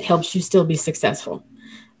way that helps you still be successful.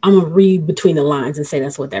 I'm going to read between the lines and say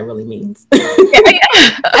that's what that really means.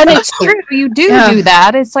 And it's true. You do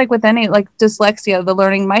that. It's like with any dyslexia, the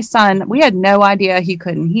learning. My son, we had no idea he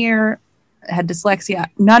couldn't hear, had dyslexia,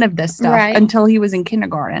 none of this stuff until he was in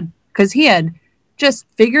kindergarten, because he had just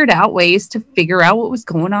figured out ways to figure out what was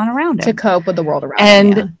going on around him. To cope with the world around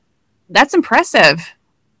him. And that's impressive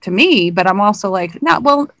to me, but I'm also like, now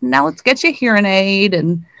let's get you a hearing aid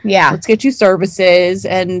and let's get you services.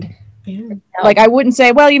 And I wouldn't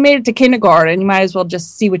say, well, you made it to kindergarten, you might as well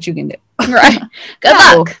just see what you can do. Right. Good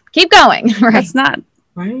luck. Keep going. Right. That's not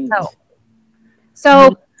right. No.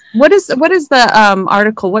 So what is the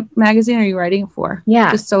article? What magazine are you writing for?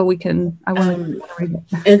 Yeah. Just so we can, I want to read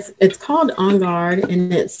it. It's called On Guard,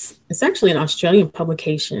 and it's actually an Australian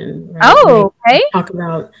publication. Right? Oh, okay. Talk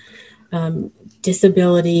about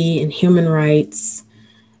disability and human rights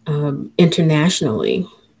internationally.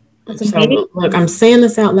 So, look, I'm saying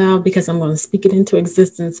this out loud because I'm going to speak it into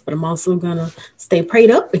existence, but I'm also going to stay prayed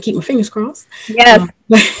up and keep my fingers crossed. Yes.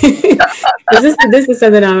 This is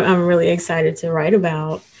something I'm really excited to write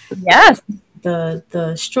about. Yes.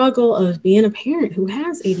 The struggle of being a parent who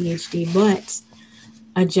has ADHD, but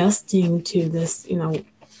adjusting to this,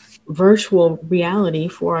 virtual reality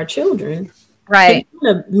for our children. Right.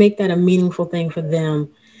 To make that a meaningful thing for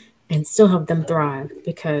them and still help them thrive,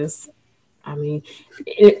 because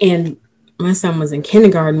and my son was in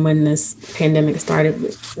kindergarten when this pandemic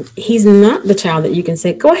started. He's not the child that you can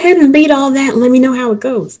say, go ahead and read all that and let me know how it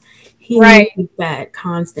goes. He needs that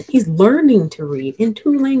constant. He's learning to read in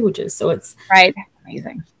 2 languages. So it's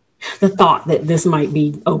amazing. The thought that this might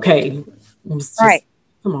be okay. Just,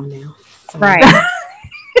 come on now. Right.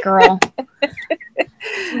 Girl.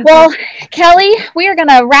 Well, Kelly, we are going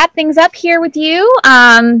to wrap things up here with you.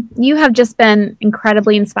 You have just been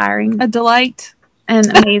incredibly inspiring. A delight.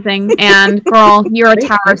 And amazing. And girl, you're a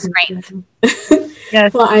tower of strength.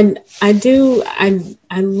 Yes. Well, I do.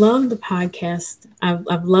 I love the podcast.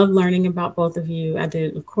 I've loved learning about both of you. I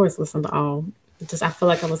did, of course, listen to all. Just I feel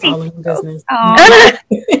like I was all in your business.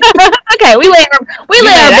 Okay, we lay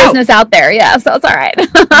our business out there. Yeah, so it's all right.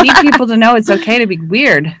 I need people to know it's okay to be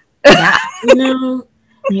weird. Yeah. You know.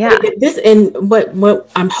 Yeah. This and what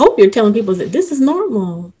I'm hope you're telling people is that this is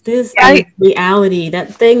normal. This Right. is reality.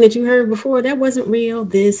 That thing that you heard before, that wasn't real.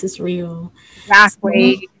 This is real.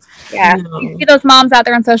 Exactly. Yeah. You know. You see those moms out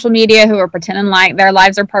there on social media who are pretending like their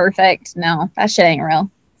lives are perfect. No, that shit ain't real.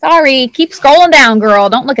 Sorry. Keep scrolling down, girl.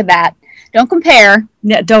 Don't look at that. Don't compare.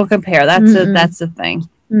 Yeah, don't compare. That's the thing.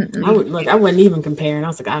 Mm-mm. I wasn't even comparing. I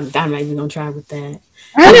was like, I'm not even gonna try with that.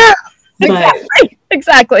 I know. But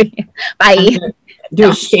Exactly. Bye.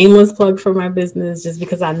 Do a shameless plug for my business just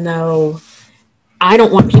because I know I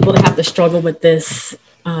don't want people to have to struggle with this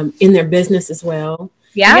in their business as well.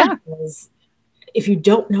 Yeah. Because if you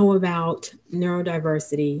don't know about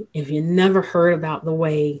neurodiversity, if you never heard about the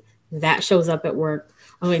way that shows up at work,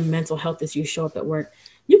 or the way mental health issues show up at work,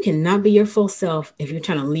 you cannot be your full self if you're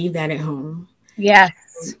trying to leave that at home. Yes.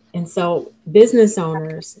 And so business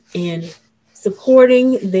owners in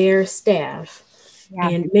supporting their staff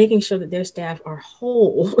and making sure that their staff are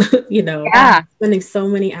whole, spending so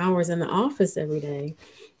many hours in the office every day.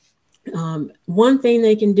 One thing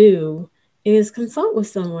they can do is consult with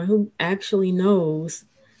someone who actually knows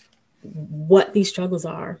what these struggles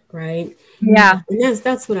are, right? Yeah. And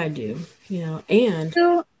that's what I do, and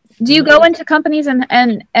do you go into companies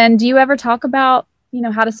and do you ever talk about,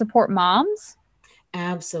 how to support moms?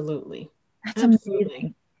 Absolutely. That's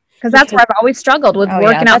amazing. Because that's where I've always struggled with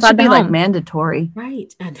working that outside should the be home. like mandatory.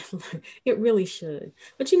 Right. It really should.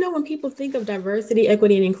 But when people think of diversity,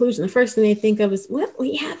 equity, and inclusion, the first thing they think of is, well,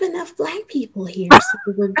 we have enough Black people here.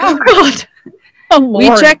 So we're good. Oh, God. We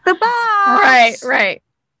check the box. Right.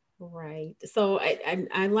 So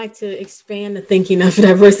I like to expand the thinking of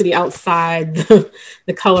diversity outside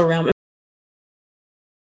the color realm.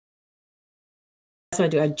 That's what I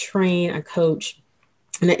do. I train, I coach,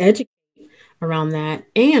 and I educate around that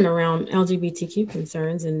and around LGBTQ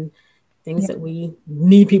concerns and things that we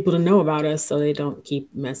need people to know about us so they don't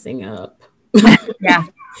keep messing up. Yeah.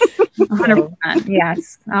 100%.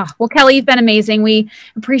 Yes. Oh, well, Kelly, you've been amazing. We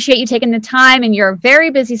appreciate you taking the time in your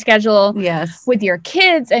very busy schedule. Yes. With your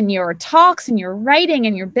kids and your talks and your writing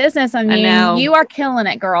and your business. I mean, you are killing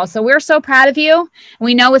it, girl. So we're so proud of you.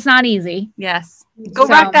 We know it's not easy. Yes. Go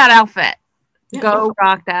rock that outfit. Go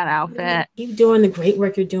rock that outfit. Keep doing the great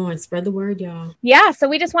work you're doing. Spread the word, y'all. Yeah. So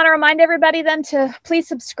we just want to remind everybody then to please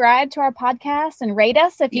subscribe to our podcast and rate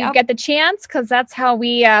us if you get the chance, because that's how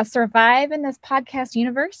we survive in this podcast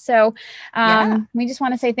universe. So we just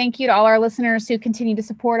want to say thank you to all our listeners who continue to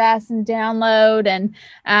support us and download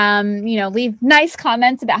and, leave nice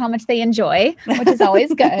comments about how much they enjoy, which is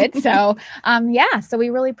always good. So, so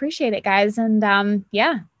we really appreciate it, guys. And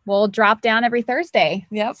we'll drop down every Thursday.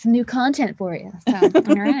 Yep. Some new content for you. So,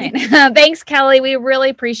 all right. Thanks, Kelly. We really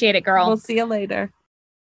appreciate it, girl. We'll see you later.